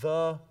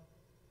the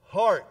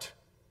heart.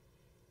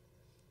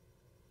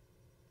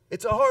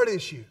 It's a heart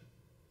issue,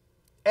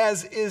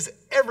 as is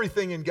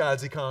everything in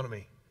God's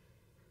economy.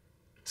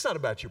 It's not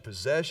about your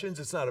possessions.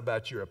 It's not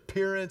about your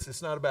appearance.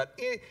 It's not about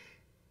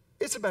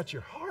it's about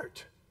your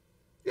heart.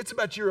 It's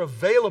about your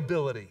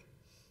availability.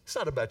 It's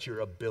not about your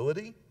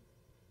ability.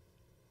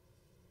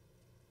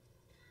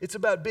 It's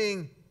about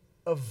being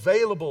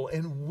available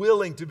and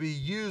willing to be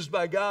used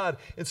by God.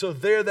 And so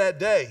there that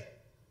day,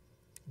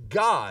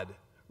 God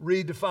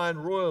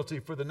redefined royalty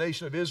for the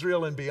nation of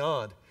Israel and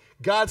beyond.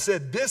 God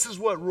said, this is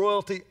what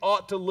royalty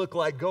ought to look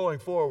like going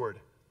forward.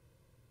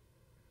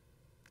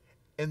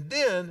 And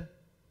then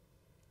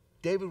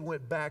David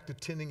went back to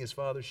tending his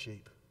father's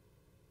sheep.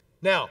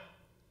 Now,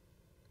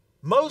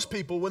 most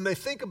people, when they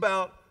think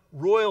about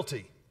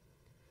royalty,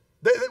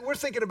 we're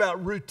thinking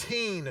about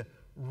routine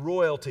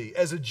royalty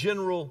as a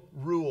general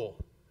rule.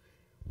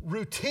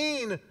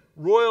 Routine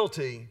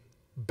royalty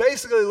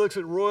basically looks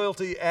at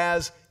royalty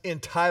as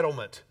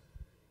entitlement,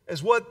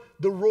 as what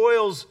the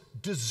royals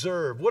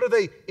deserve. What are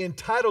they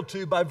entitled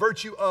to by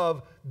virtue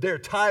of their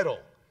title?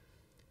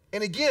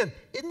 And again,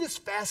 isn't this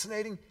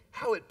fascinating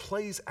how it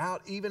plays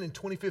out even in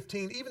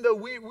 2015? Even though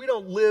we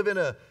don't live in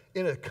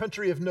a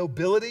country of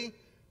nobility,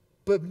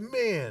 but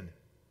man,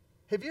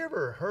 have you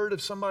ever heard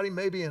of somebody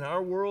maybe in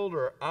our world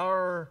or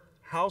our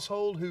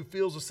household who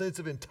feels a sense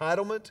of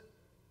entitlement?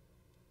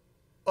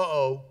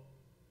 Uh-oh.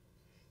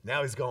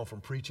 Now he's gone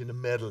from preaching to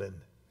meddling.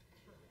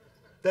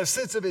 That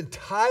sense of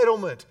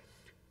entitlement.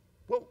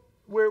 Well,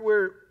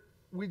 where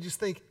we just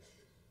think,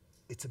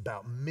 it's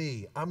about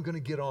me. I'm going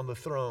to get on the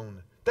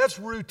throne. That's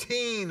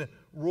routine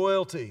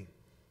royalty.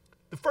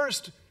 The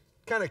first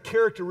kind of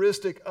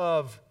characteristic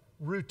of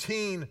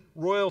routine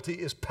royalty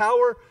is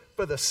power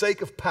for the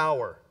sake of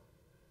power.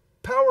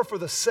 Power for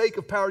the sake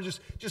of power,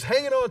 just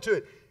hanging on to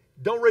it.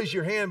 Don't raise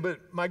your hand, but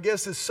my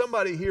guess is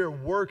somebody here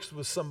works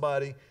with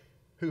somebody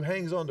who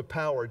hangs on to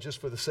power just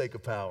for the sake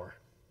of power.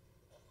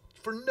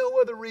 For no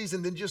other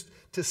reason than just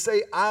to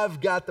say, I've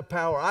got the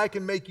power. I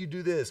can make you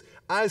do this.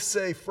 I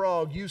say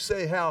frog, you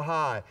say how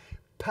high.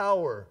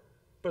 Power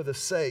for the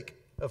sake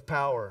of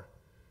power.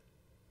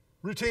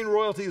 Routine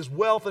royalty is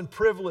wealth and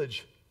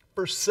privilege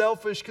for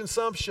selfish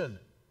consumption.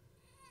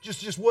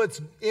 Just what's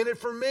in it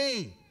for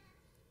me.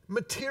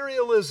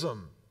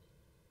 Materialism.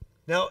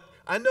 Now,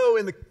 I know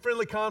in the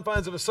friendly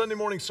confines of a Sunday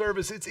morning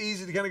service, it's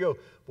easy to kind of go,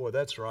 boy,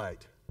 that's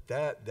right.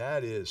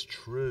 That is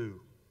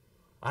true.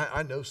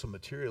 I know some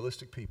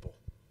materialistic people.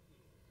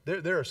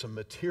 There are some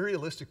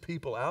materialistic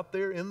people out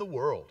there in the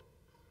world.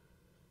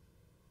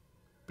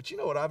 But you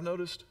know what I've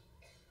noticed?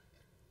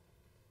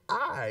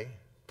 I,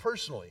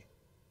 personally,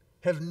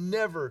 have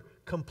never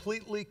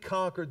completely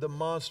conquered the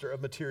monster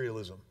of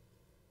materialism.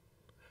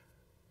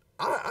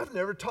 I've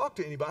never talked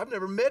to anybody. I've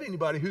never met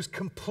anybody who's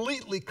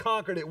completely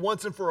conquered it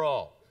once and for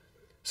all.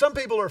 Some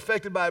people are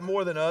affected by it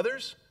more than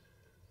others,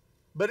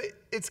 but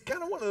it's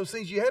kind of one of those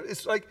things you have.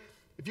 It's like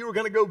if you were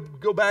going to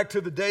go back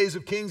to the days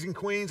of kings and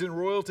queens and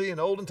royalty in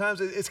olden times,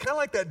 it's kind of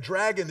like that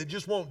dragon that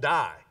just won't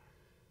die.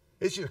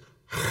 It's just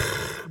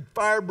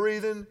fire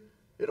breathing.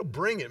 It'll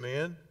bring it,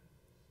 man.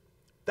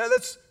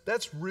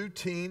 That's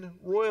routine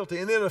royalty.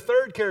 And then a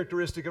third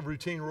characteristic of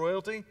routine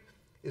royalty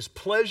is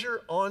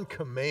pleasure on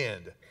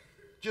command.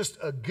 Just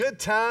a good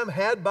time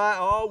had by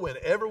all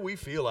whenever we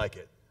feel like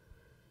it.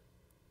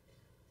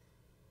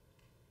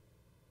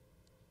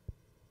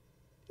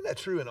 Isn't that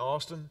true in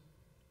Austin?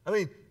 I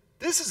mean,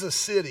 this is a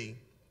city,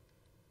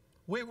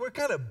 we're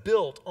kind of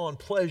built on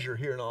pleasure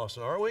here in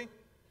Austin, aren't we?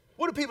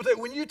 What do people say?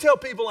 When you tell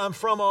people I'm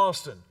from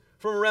Austin,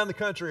 from around the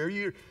country, or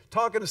you're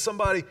talking to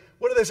somebody,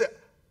 what do they say?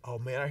 Oh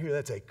man, I hear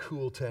that's a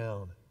cool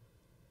town.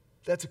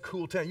 That's a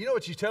cool town. You know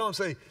what you tell them?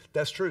 Say,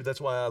 that's true,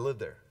 that's why I live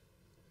there.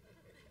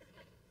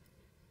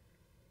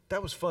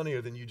 That was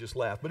funnier than you just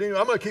laughed. But anyway,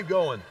 I'm going to keep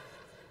going.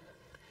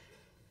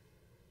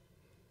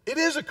 It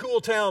is a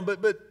cool town, but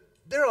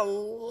there are a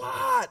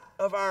lot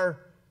of our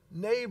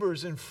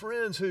neighbors and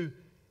friends who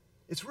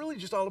it's really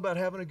just all about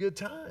having a good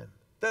time.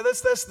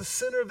 That's the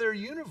center of their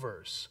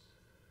universe.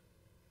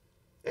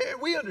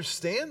 And we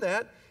understand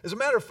that. As a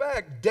matter of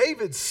fact,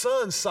 David's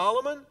son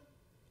Solomon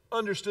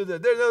understood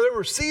that. There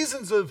were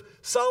seasons of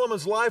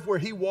Solomon's life where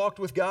he walked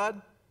with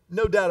God,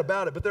 no doubt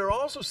about it. But there are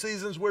also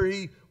seasons where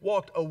he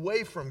walked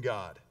away from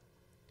God.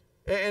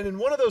 And in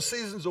one of those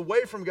seasons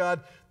away from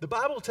God, the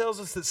Bible tells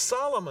us that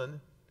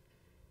Solomon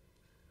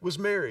was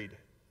married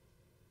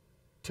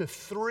to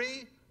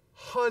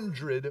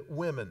 300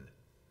 women.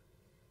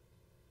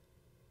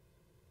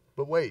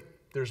 But wait,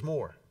 there's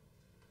more.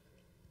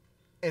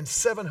 And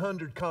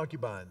 700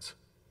 concubines.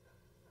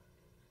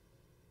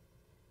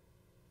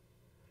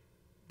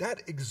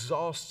 That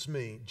exhausts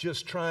me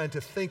just trying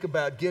to think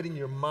about getting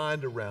your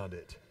mind around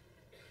it.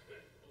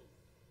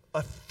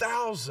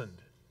 1,000.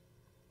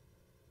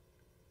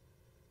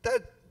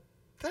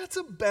 That's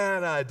a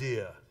bad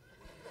idea.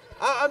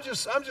 I'm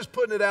just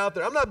putting it out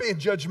there. I'm not being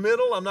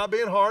judgmental. I'm not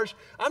being harsh.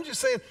 I'm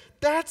just saying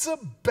that's a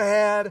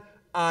bad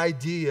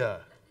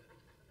idea.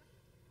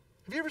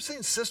 Have you ever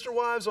seen Sister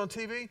Wives on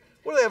TV?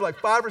 What do they have, like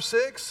 5 or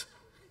 6?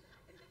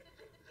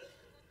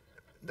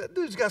 That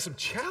dude's got some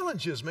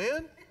challenges,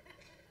 man.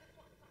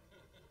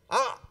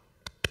 I'm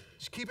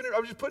just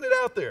putting it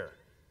out there.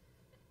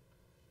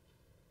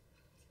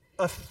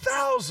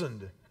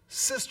 1,000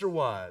 sister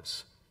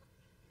wives.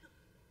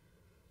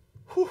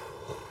 Whew.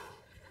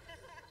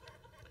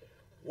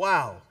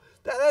 Wow,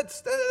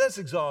 that's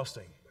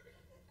exhausting.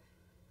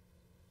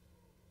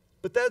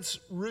 But that's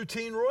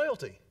routine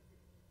royalty.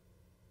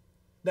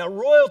 Now,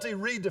 royalty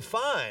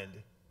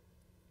redefined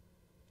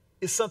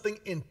is something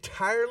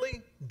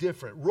entirely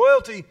different.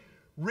 Royalty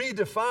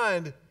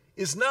redefined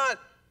is not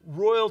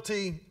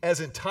royalty as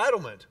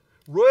entitlement.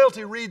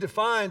 Royalty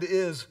redefined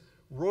is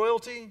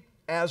royalty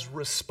as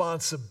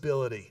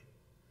responsibility.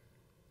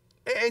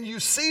 And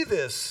you see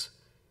this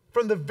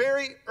from the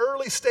very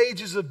early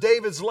stages of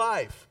David's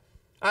life.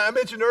 I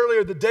mentioned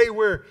earlier the day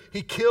where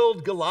he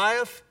killed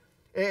Goliath,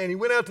 and he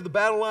went out to the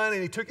battle line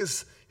and he took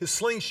his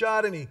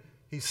slingshot and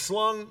he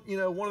slung,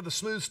 one of the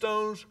smooth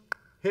stones,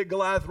 hit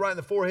Goliath right in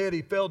the forehead.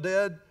 He fell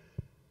dead.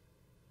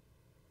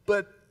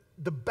 But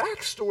the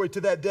backstory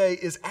to that day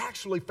is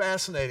actually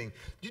fascinating.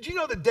 Did you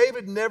know that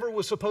David never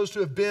was supposed to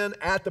have been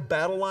at the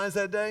battle lines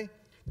that day?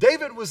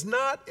 David was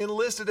not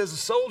enlisted as a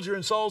soldier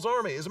in Saul's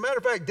army. As a matter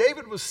of fact,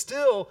 David was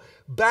still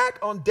back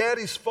on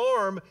Daddy's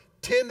farm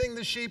tending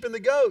the sheep and the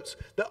goats.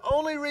 The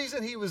only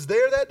reason he was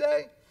there that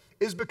day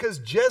is because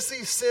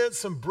Jesse sent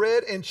some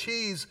bread and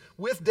cheese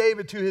with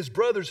David to his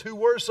brothers who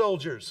were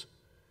soldiers.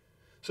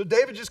 So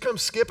David just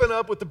comes skipping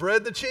up with the bread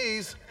and the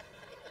cheese.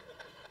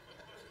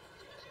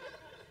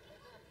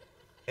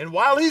 And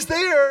while he's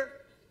there,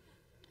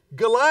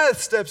 Goliath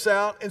steps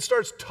out and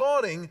starts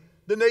taunting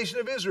the nation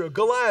of Israel.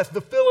 Goliath,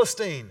 the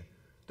Philistine,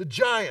 the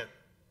giant.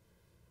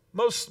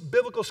 Most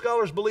biblical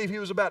scholars believe he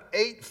was about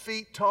 8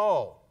 feet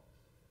tall.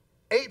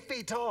 8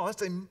 feet tall,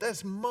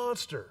 that's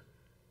monster.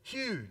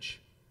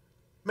 Huge.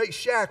 Make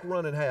Shaq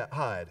run and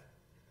hide.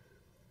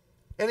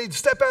 And he'd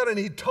step out and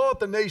he'd taunt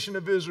the nation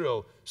of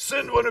Israel.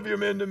 Send one of your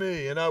men to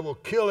me and I will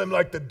kill him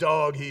like the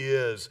dog he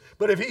is.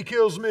 But if he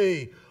kills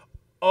me,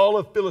 all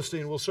of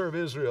Philistine will serve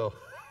Israel.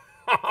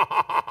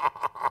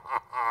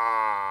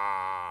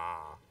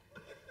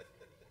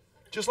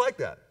 Just like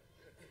that.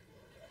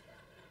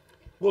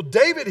 Well,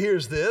 David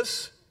hears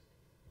this,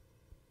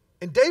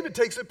 and David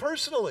takes it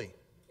personally.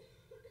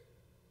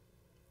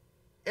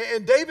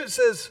 And David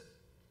says,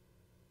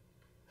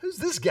 who's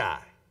this guy?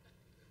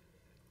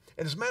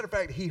 And as a matter of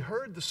fact, he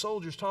heard the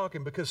soldiers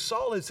talking because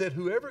Saul had said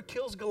whoever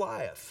kills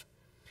Goliath,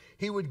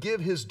 he would give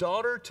his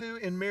daughter to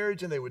in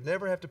marriage and they would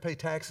never have to pay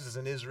taxes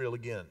in Israel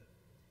again.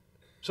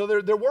 So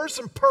there were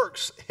some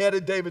perks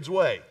headed David's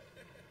way.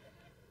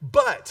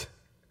 But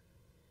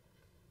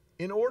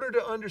in order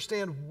to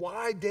understand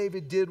why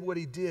David did what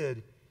he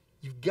did,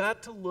 you've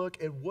got to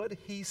look at what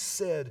he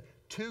said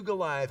to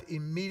Goliath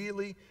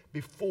immediately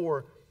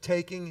before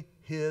taking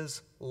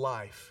his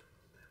life.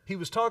 He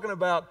was talking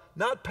about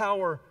not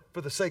power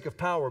for the sake of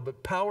power,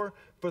 but power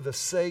for the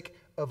sake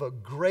of a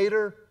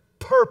greater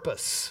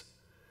purpose.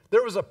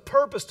 There was a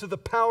purpose to the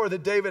power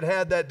that David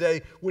had that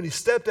day when he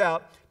stepped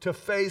out to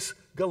face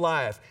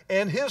Goliath.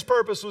 And his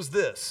purpose was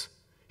this.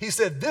 He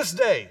said, this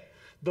day,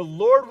 the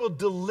Lord will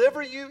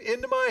deliver you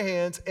into my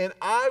hands, and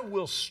I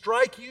will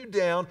strike you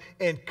down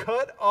and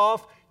cut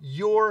off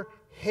your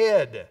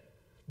head.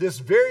 This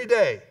very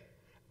day,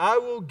 I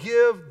will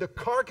give the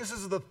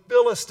carcasses of the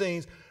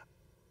Philistines.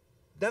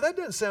 Now, that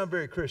doesn't sound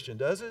very Christian,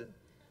 does it?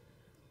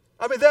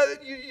 I mean,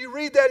 you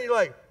read that and you're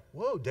like,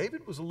 whoa,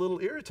 David was a little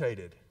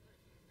irritated.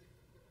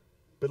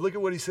 But look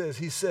at what he says.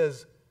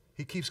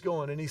 He keeps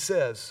going, and he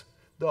says,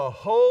 the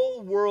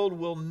whole world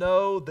will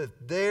know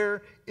that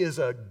there is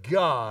a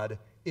God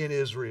in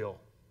Israel.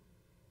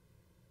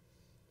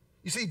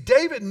 You see,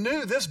 David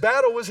knew this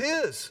battle was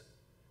his.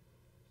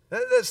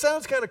 That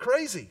sounds kind of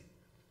crazy.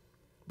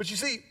 But you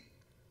see,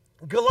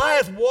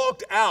 Goliath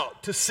walked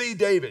out to see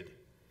David,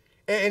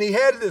 and he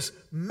had this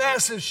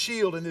massive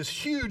shield and this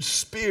huge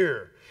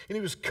spear, and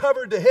he was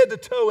covered to head to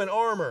toe in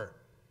armor.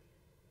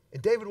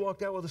 And David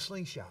walked out with a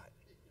slingshot,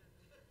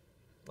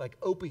 like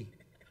Opie.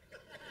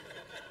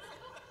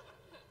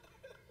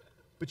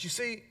 But you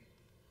see,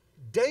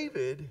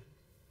 David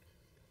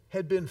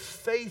had been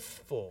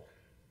faithful.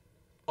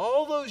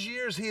 All those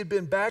years he had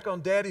been back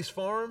on Daddy's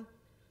farm,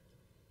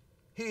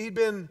 he'd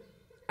been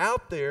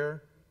out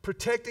there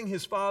protecting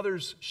his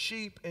father's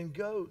sheep and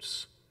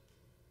goats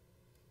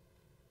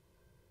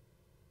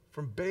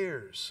from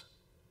bears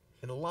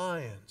and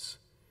lions.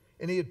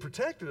 And he had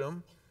protected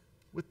them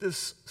with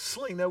this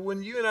sling. Now,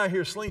 when you and I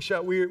hear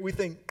slingshot, we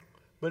think,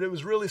 but it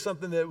was really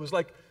something that was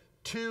like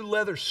two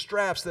leather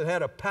straps that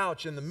had a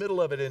pouch in the middle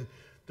of it. And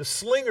the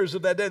slingers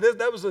of that day,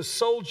 that was a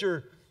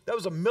soldier, that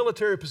was a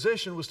military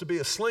position, was to be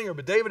a slinger.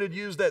 But David had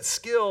used that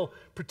skill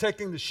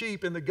protecting the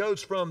sheep and the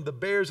goats from the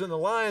bears and the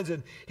lions,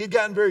 and he'd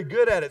gotten very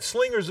good at it.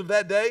 Slingers of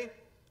that day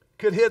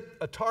could hit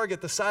a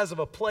target the size of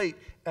a plate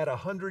at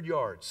 100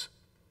 yards.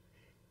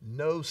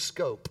 No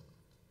scope.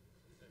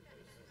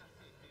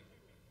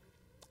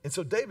 And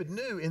so David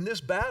knew in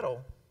this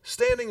battle,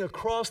 standing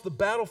across the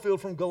battlefield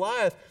from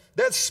Goliath,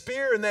 that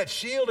spear and that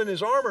shield and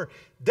his armor,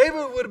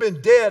 David would have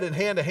been dead in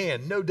hand to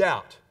hand, no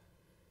doubt.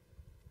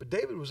 But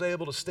David was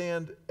able to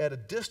stand at a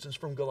distance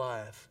from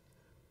Goliath,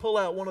 pull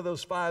out one of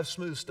those 5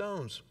 smooth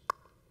stones,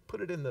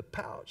 put it in the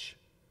pouch.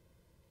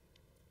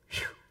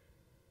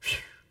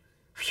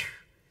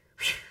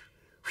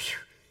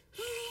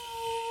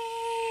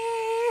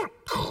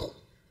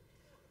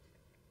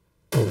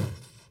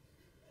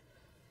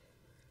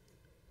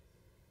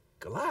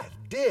 Goliath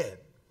dead.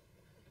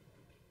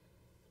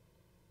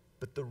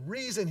 But the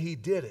reason he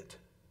did it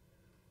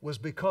was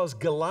because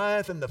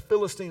Goliath and the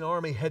Philistine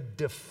army had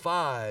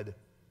defied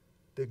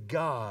the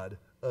God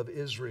of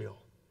Israel.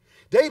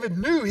 David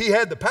knew he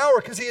had the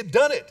power because he had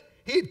done it.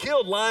 He had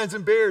killed lions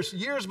and bears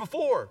years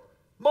before,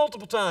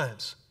 multiple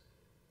times.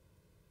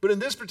 But in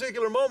this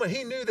particular moment,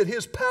 he knew that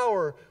his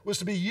power was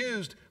to be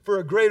used for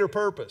a greater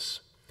purpose.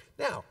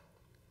 Now,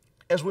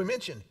 as we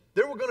mentioned,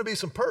 there were going to be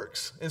some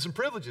perks and some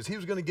privileges. He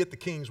was going to get the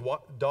king's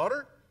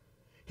daughter.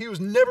 He was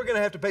never going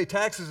to have to pay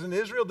taxes in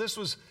Israel. This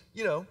was,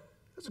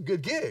 a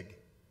good gig.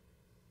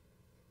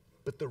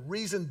 But the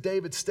reason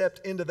David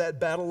stepped into that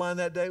battle line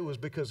that day was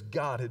because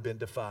God had been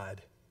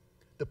defied.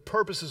 The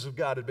purposes of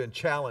God had been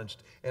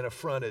challenged and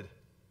affronted.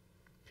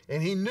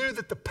 And he knew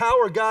that the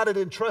power God had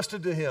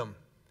entrusted to him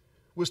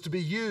was to be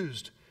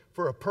used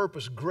for a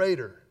purpose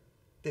greater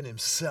than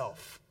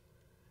himself.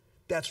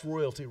 That's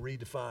royalty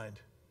redefined.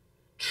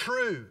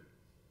 True,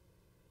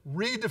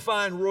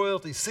 redefined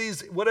royalty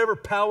sees whatever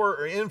power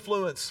or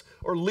influence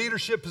or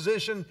leadership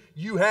position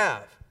you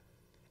have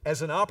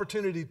as an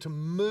opportunity to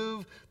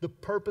move the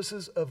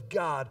purposes of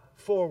God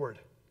forward.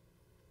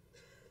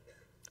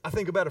 I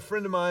think about a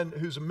friend of mine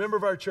who's a member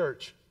of our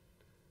church,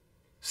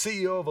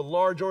 CEO of a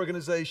large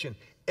organization.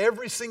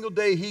 Every single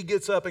day he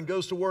gets up and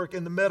goes to work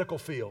in the medical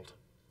field.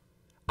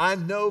 I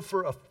know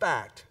for a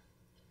fact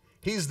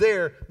he's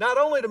there not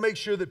only to make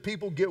sure that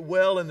people get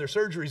well and their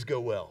surgeries go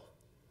well,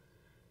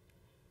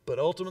 but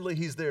ultimately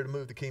he's there to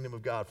move the kingdom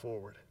of God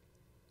forward.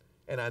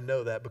 And I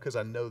know that because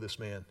I know this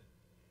man.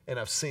 And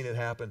I've seen it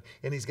happen.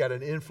 And he's got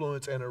an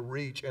influence and a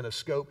reach and a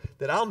scope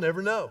that I'll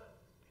never know.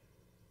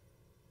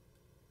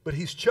 But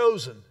he's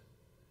chosen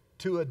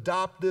to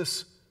adopt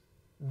this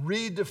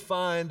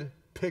redefined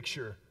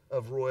picture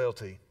of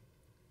royalty.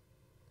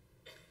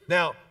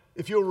 Now,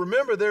 if you'll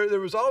remember, there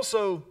was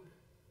also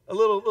a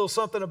little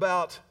something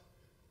about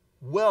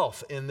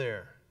wealth in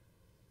there.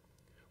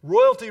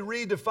 Royalty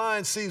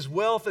redefined sees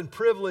wealth and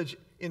privilege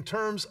in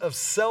terms of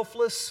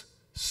selfless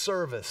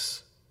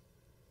service.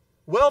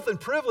 Wealth and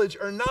privilege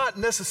are not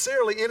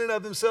necessarily in and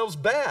of themselves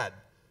bad.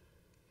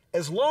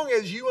 As long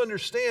as you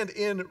understand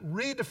in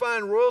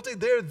redefined royalty,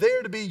 they're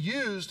there to be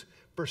used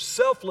for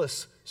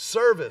selfless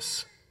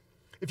service.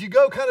 If you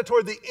go kind of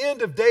toward the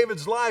end of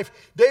David's life,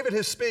 David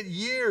has spent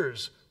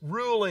years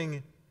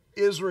ruling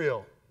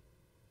Israel.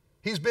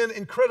 He's been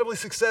incredibly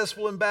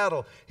successful in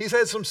battle. He's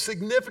had some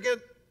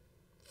significant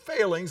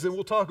failings, and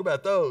we'll talk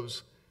about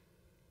those.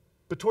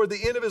 But toward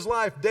the end of his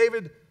life,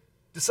 David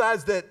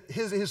decides that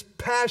his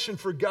passion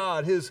for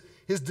God, his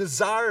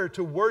desire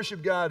to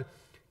worship God,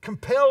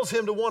 compels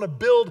him to want to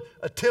build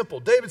a temple.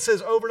 David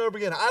says over and over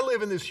again, I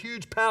live in this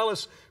huge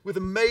palace with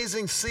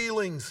amazing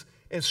ceilings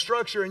and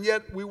structure, and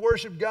yet we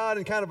worship God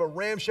in kind of a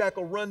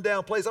ramshackle,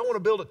 rundown place. I want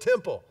to build a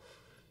temple.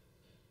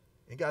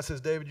 And God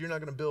says, David, you're not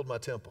going to build my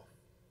temple.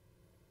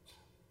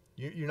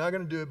 You're not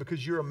going to do it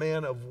because you're a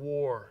man of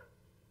war.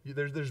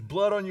 There's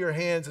blood on your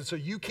hands, and so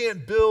you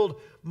can't build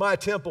my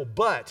temple,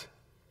 but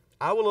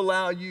I will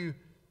allow you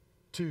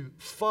to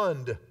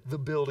fund the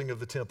building of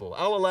the temple.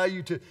 I'll allow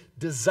you to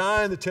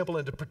design the temple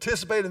and to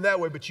participate in that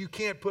way, but you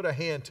can't put a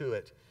hand to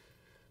it.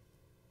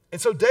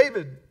 And so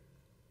David,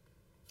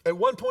 at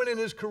one point in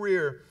his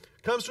career,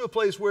 comes to a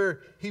place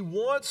where he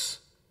wants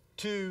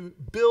to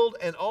build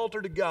an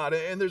altar to God.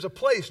 And there's a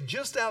place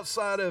just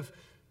outside of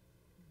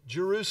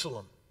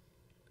Jerusalem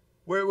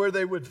where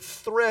they would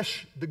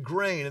thresh the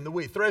grain and the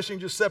wheat. Threshing,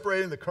 just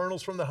separating the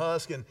kernels from the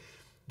husk. And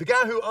the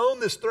guy who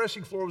owned this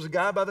threshing floor was a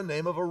guy by the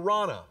name of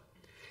Araunah.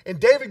 And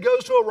David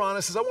goes to Araunah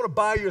and says, I want to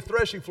buy your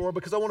threshing floor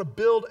because I want to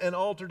build an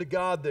altar to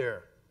God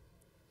there.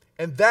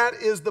 And that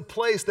is the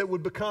place that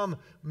would become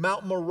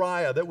Mount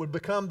Moriah, that would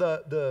become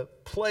the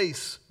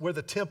place where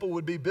the temple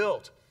would be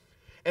built.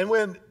 And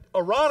when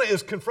Araunah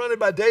is confronted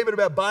by David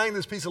about buying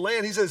this piece of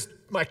land, he says,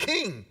 my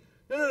king,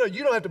 no,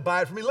 you don't have to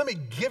buy it from me. Let me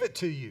give it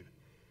to you.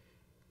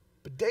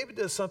 But David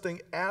does something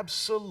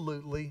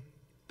absolutely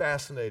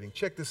fascinating.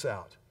 Check this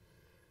out.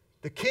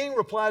 The king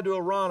replied to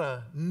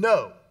Araunah,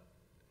 no,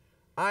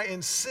 I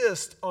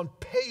insist on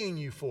paying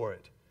you for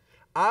it.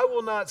 I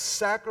will not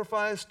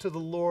sacrifice to the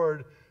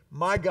Lord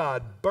my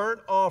God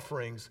burnt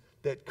offerings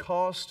that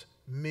cost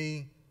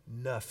me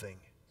nothing.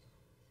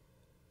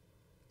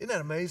 Isn't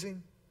that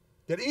amazing?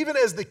 That even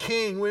as the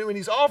king, when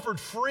he's offered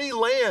free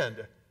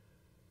land,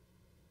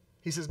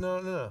 he says,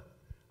 no.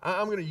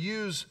 I'm going to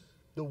use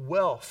the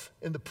wealth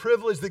and the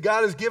privilege that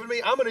God has given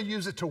me. I'm going to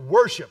use it to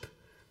worship.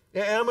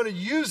 And I'm going to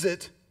use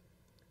it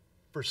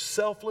for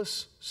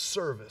selfless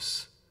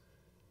service.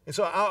 And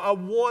so I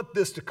want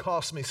this to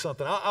cost me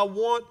something. I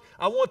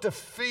want to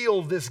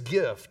feel this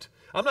gift.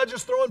 I'm not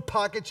just throwing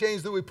pocket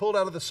change that we pulled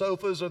out of the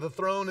sofas or the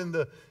throne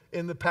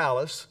in the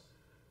palace.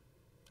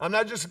 I'm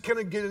not just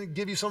going to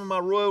give you some of my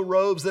royal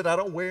robes that I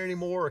don't wear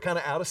anymore or kind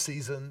of out of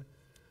season.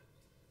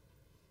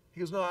 He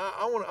goes, no,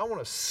 I want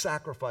to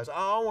sacrifice.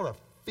 I want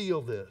to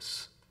feel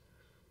this.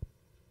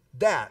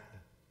 That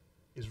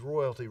is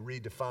royalty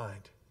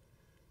redefined.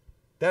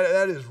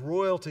 That is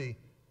royalty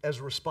as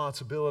a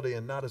responsibility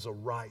and not as a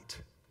right.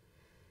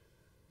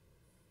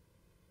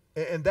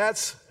 And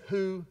that's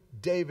who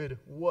David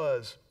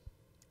was.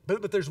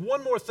 But there's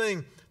one more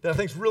thing that I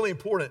think is really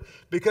important,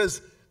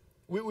 because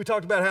we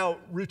talked about how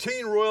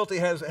routine royalty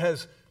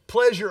has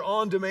pleasure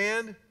on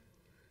demand.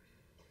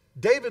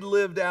 David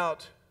lived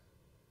out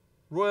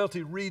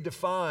royalty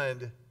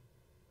redefined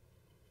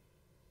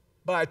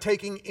by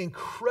taking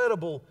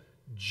incredible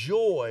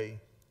joy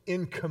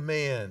in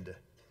command.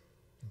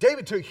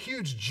 David took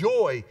huge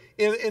joy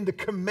in the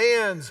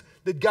commands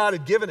that God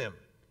had given him,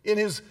 in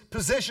his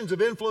positions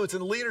of influence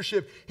and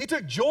leadership. He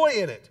took joy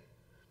in it.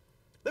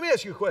 Let me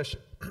ask you a question.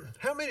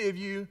 How many of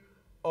you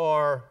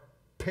are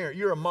parents?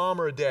 You're a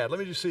mom or a dad. Let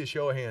me just see a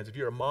show of hands if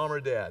you're a mom or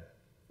a dad.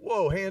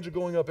 Whoa, hands are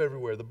going up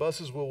everywhere. The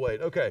buses will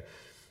wait. Okay.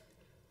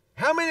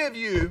 How many of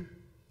you,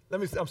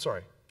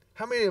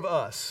 how many of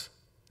us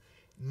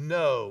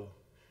know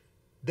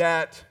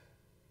that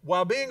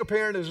while being a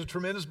parent is a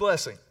tremendous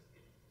blessing,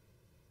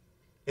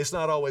 it's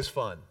not always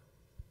fun?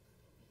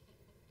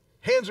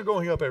 Hands are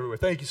going up everywhere.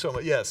 Thank you so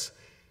much. Yes.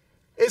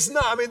 It's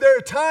not. I mean, there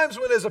are times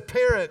when as a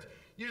parent,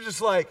 you're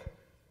just like,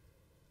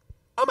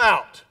 I'm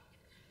out.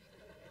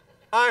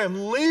 I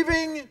am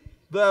leaving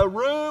the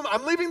room.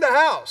 I'm leaving the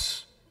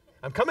house.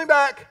 I'm coming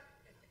back,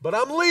 but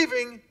I'm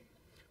leaving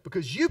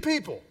because you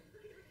people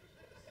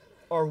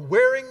are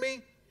wearing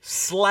me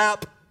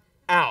slap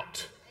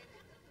out.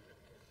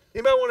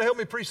 Anybody want to help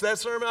me preach that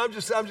sermon? I'm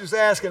just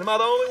asking. Am I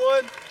the only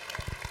one?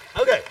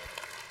 Okay.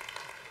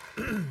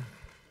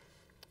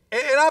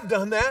 And I've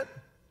done that.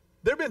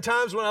 There have been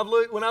times when I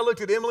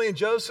looked at Emily and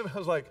Joseph, I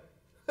was like,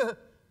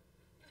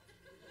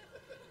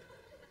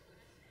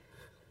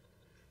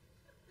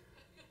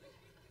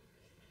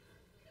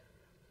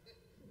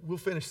 we'll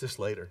finish this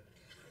later.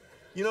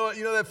 You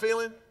know that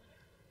feeling?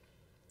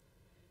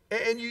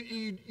 And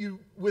you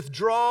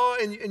withdraw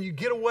and you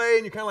get away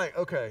and you're kind of like,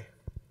 okay.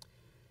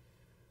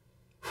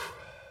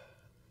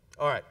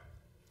 All right.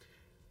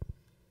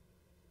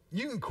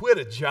 You can quit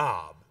a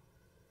job.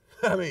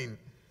 I mean,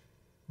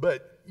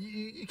 but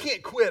you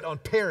can't quit on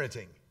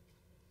parenting.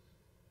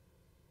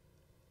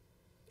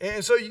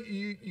 And so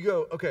you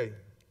go, okay,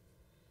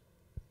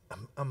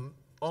 I'm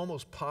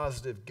almost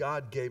positive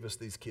God gave us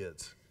these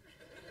kids.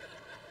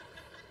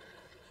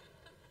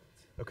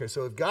 Okay,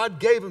 so if God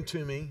gave them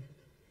to me,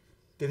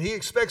 then He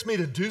expects me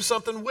to do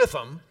something with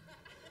them,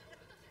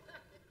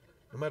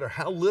 no matter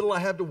how little I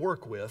have to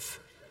work with.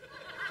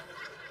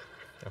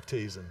 I'm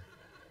teasing,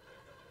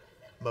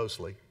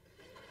 mostly.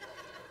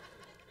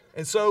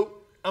 And so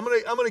I'm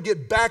gonna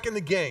get back in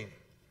the game.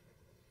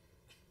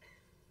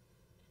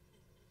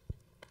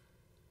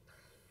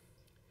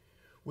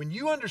 When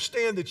you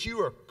understand that you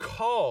are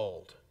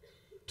called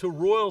to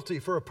royalty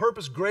for a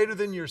purpose greater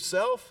than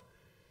yourself,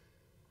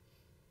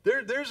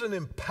 there's an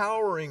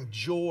empowering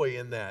joy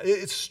in that.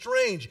 It's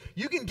strange.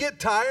 You can get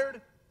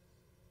tired.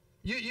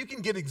 You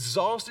can get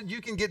exhausted.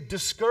 You can get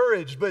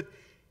discouraged. But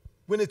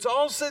when it's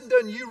all said and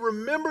done, you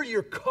remember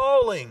your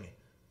calling.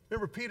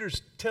 Remember,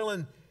 Peter's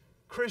telling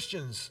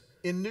Christians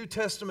in New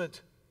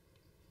Testament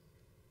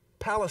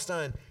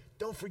Palestine,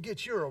 don't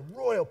forget you're a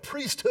royal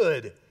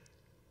priesthood.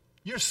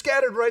 You're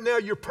scattered right now.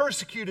 You're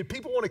persecuted.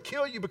 People want to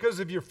kill you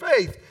because of your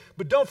faith.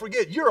 But don't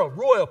forget, you're a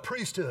royal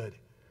priesthood.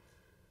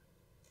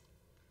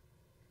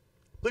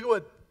 Look at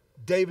what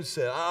David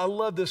said. I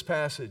love this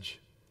passage.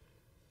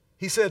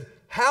 He said,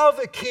 how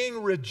the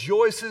king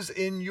rejoices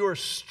in your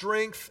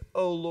strength,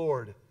 O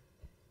Lord.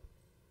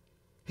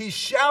 He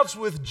shouts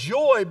with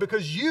joy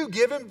because you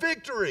give him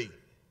victory.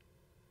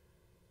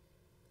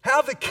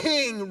 How the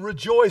king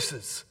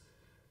rejoices.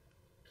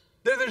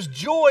 There's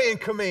joy in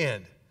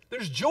command.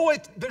 There's joy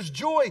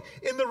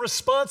in the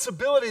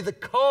responsibility, the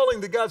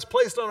calling that God's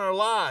placed on our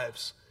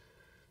lives.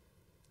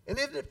 And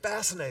isn't it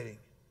fascinating?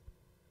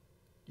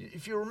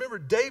 If you remember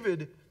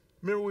David,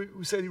 remember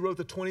we said he wrote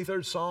the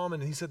 23rd Psalm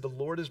and he said, the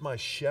Lord is my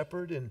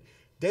shepherd. And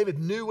David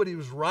knew what he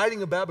was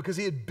writing about because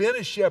he had been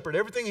a shepherd.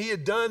 Everything he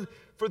had done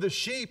for the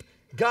sheep,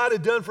 God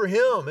had done for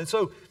him. And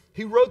so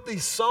he wrote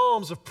these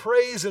psalms of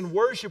praise and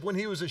worship when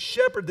he was a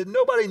shepherd that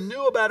nobody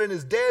knew about and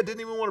his dad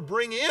didn't even want to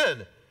bring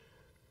in.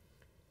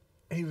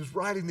 And he was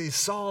writing these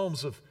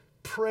psalms of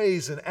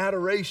praise and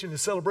adoration and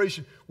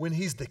celebration when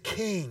he's the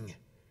king,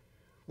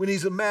 when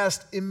he's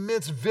amassed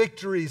immense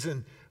victories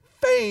and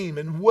fame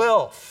and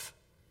wealth.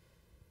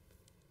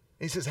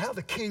 And he says, how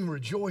the king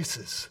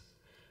rejoices.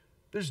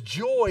 There's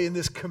joy in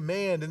this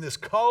command and this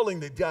calling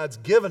that God's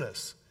given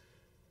us.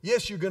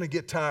 Yes, you're going to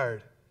get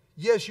tired.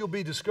 Yes, you'll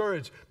be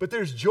discouraged, but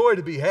there's joy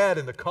to be had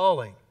in the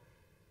calling,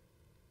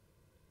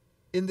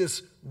 in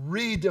this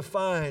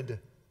redefined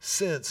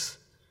sense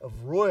of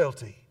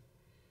royalty.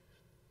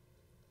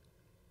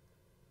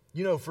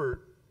 You know,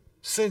 for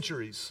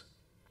centuries,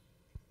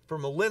 for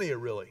millennia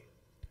really,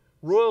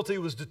 royalty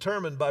was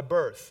determined by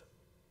birth.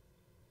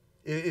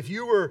 If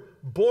you were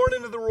born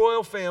into the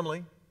royal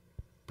family,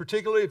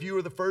 particularly if you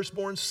were the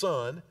firstborn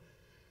son,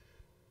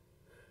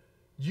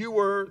 you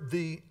were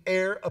the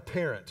heir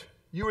apparent.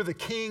 You were the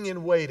king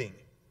in waiting.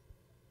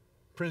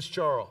 Prince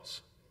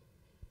Charles,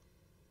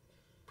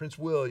 Prince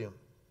William.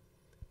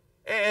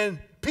 And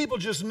people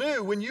just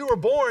knew when you were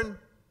born,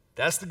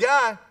 that's the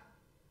guy.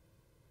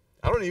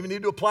 I don't even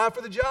need to apply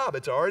for the job.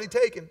 It's already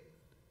taken.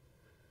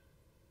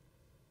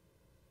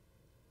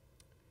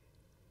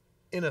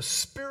 In a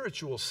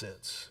spiritual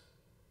sense,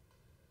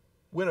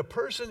 when a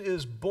person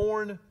is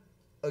born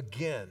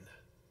again,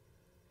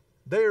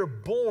 they are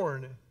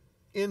born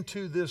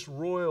into this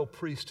royal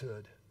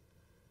priesthood.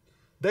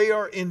 They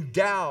are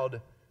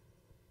endowed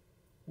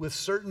with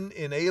certain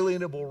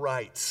inalienable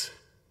rights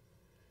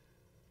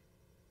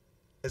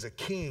as a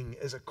king,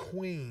 as a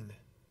queen,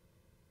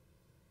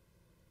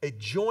 a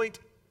joint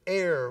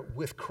heir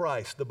with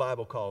Christ, the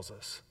Bible calls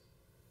us.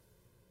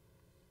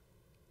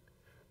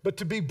 But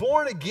to be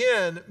born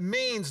again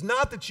means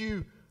not that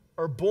you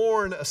are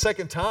born a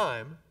second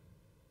time.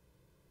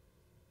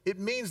 It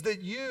means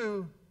that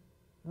you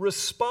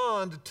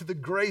respond to the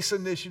grace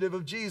initiative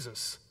of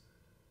Jesus.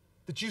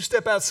 That you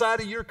step outside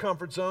of your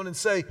comfort zone and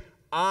say,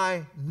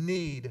 I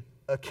need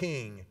a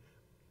king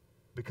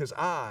because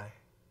I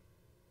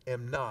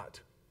am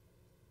not.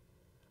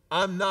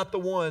 I'm not the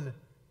one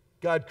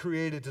God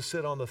created to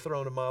sit on the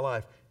throne of my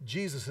life.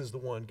 Jesus is the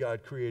one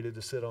God created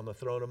to sit on the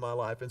throne of my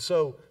life. And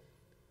so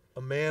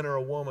a man or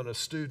a woman, a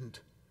student,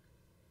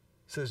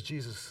 says,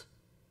 Jesus,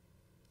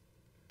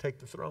 take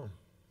the throne.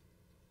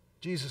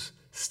 Jesus,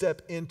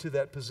 step into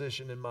that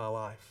position in my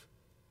life.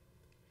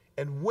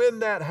 And when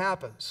that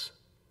happens,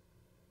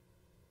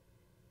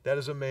 that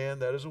is a man,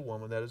 that is a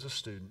woman, that is a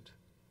student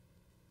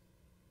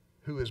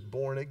who is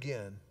born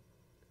again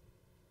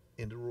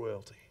into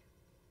royalty.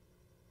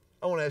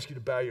 I want to ask you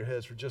to bow your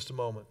heads for just a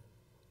moment.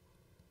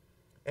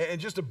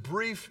 And just a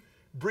brief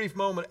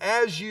moment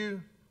as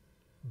you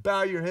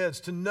bow your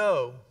heads to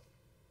know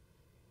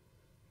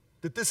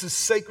that this is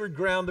sacred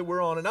ground that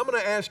we're on. And I'm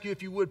going to ask you,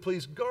 if you would,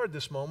 please guard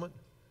this moment.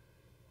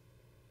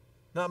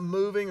 Not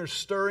moving or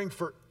stirring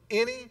for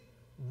any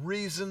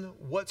reason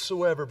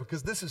whatsoever,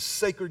 because this is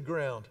sacred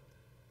ground.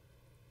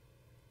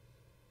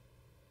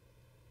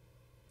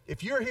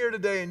 If you're here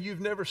today and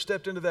you've never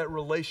stepped into that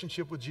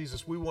relationship with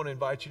Jesus, we want to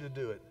invite you to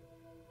do it.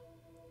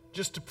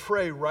 Just to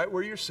pray right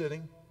where you're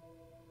sitting,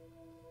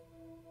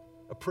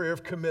 a prayer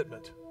of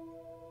commitment.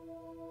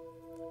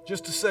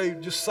 Just to say,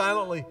 just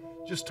silently,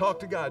 just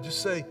talk to God.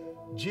 Just say,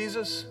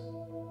 Jesus,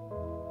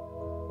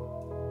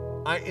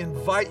 I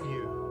invite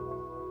you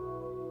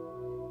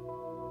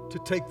to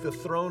take the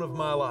throne of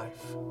my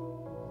life.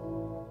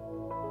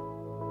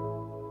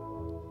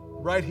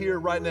 Right here,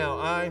 right now,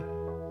 I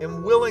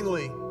am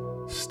willingly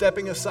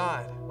stepping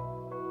aside.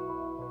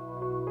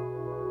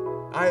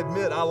 I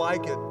admit I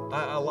like it.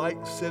 I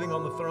like sitting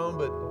on the throne,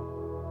 but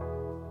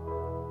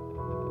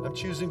I'm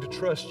choosing to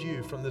trust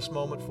you from this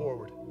moment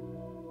forward.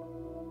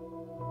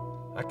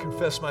 I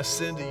confess my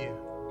sin to you.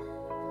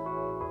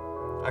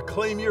 I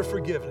claim your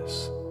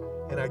forgiveness,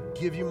 and I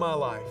give you my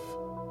life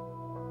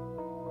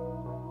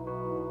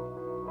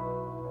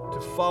to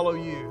follow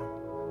you,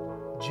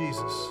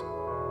 Jesus,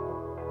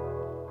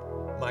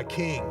 my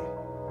King.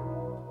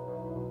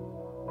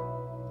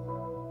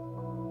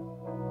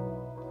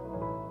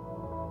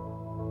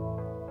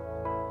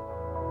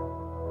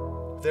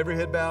 With every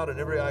head bowed and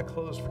every eye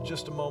closed for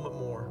just a moment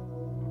more,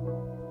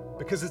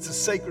 because it's a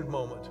sacred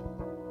moment.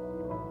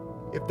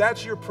 If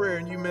that's your prayer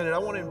and you meant it, I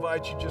want to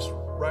invite you just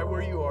right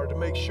where you are to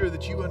make sure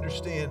that you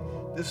understand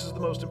this is the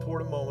most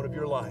important moment of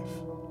your life.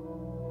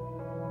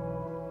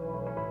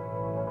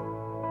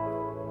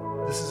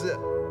 This is it.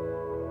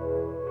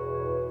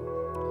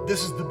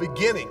 This is the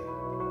beginning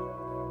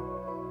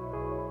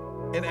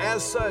And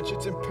as such,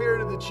 it's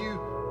imperative that you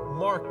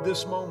mark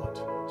this moment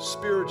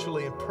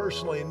spiritually and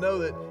personally and know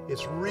that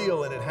it's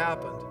real and it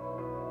happened.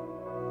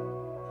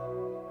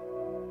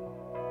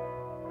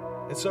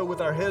 And so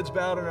with our heads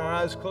bowed and our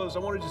eyes closed, I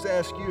want to just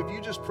ask you, if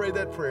you just prayed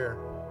that prayer,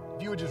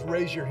 if you would just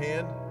raise your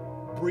hand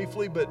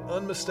briefly but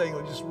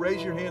unmistakably, just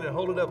raise your hand and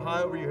hold it up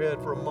high over your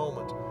head for a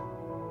moment.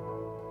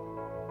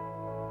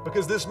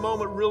 Because this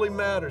moment really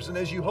matters. And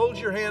as you hold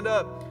your hand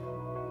up,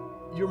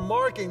 you're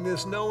marking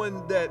this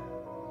knowing that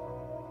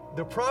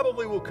there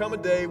probably will come a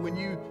day when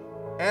you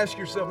ask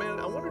yourself, man,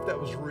 I wonder if that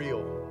was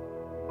real.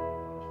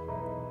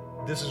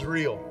 This is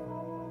real.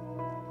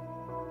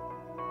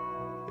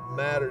 It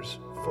matters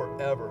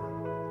forever.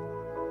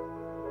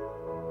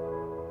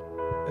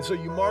 And so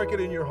you mark it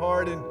in your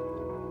heart, and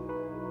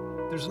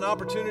there's an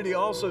opportunity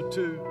also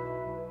to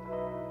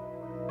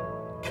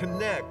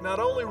connect, not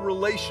only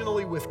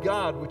relationally with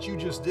God, which you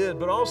just did,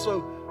 but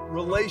also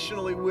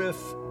relationally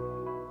with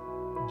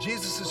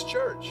Jesus'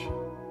 church.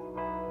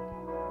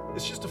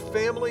 It's just a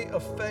family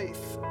of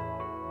faith.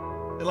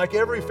 And like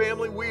every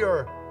family, we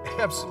are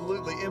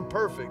absolutely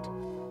imperfect,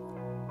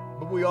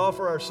 but we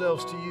offer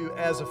ourselves to you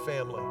as a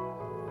family.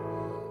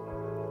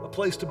 A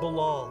place to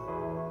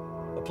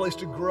belong, a place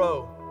to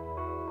grow,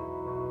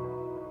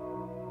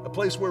 a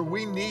place where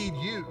we need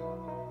you.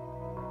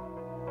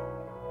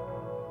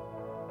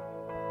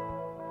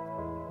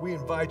 We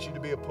invite you to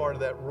be a part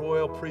of that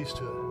royal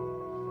priesthood.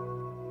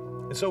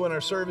 And so when our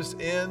service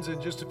ends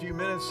in just a few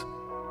minutes,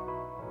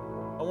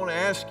 I want to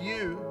ask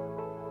you,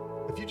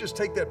 if you just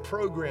take that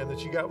program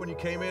that you got when you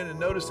came in and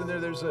notice in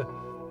there's a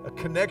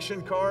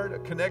connection card, a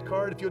connect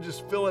card, if you'll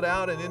just fill it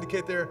out and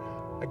indicate there,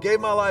 I gave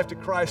my life to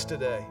Christ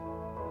today.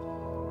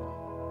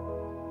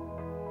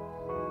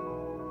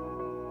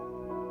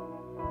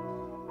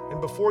 And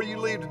before you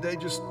leave today,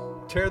 just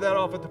tear that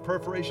off at the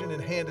perforation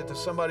and hand it to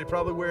somebody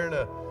probably wearing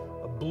a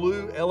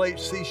blue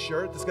LHC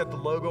shirt that's got the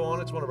logo on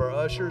it. It's one of our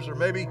ushers, or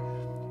maybe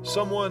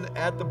someone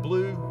at the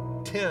blue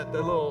tent,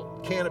 that little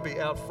canopy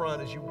out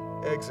front as you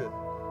exit.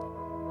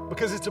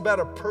 Because it's about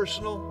a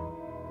personal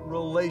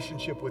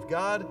relationship with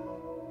God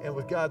and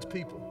with God's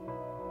people.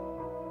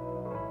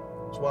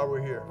 That's why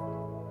we're here.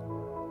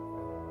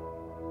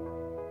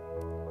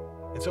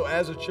 And so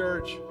as a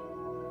church,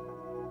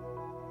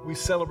 we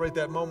celebrate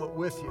that moment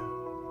with you.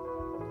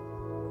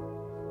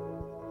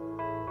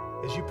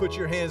 As you put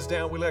your hands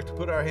down, we like to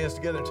put our hands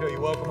together and tell you,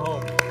 welcome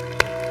home.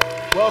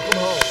 Welcome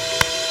home.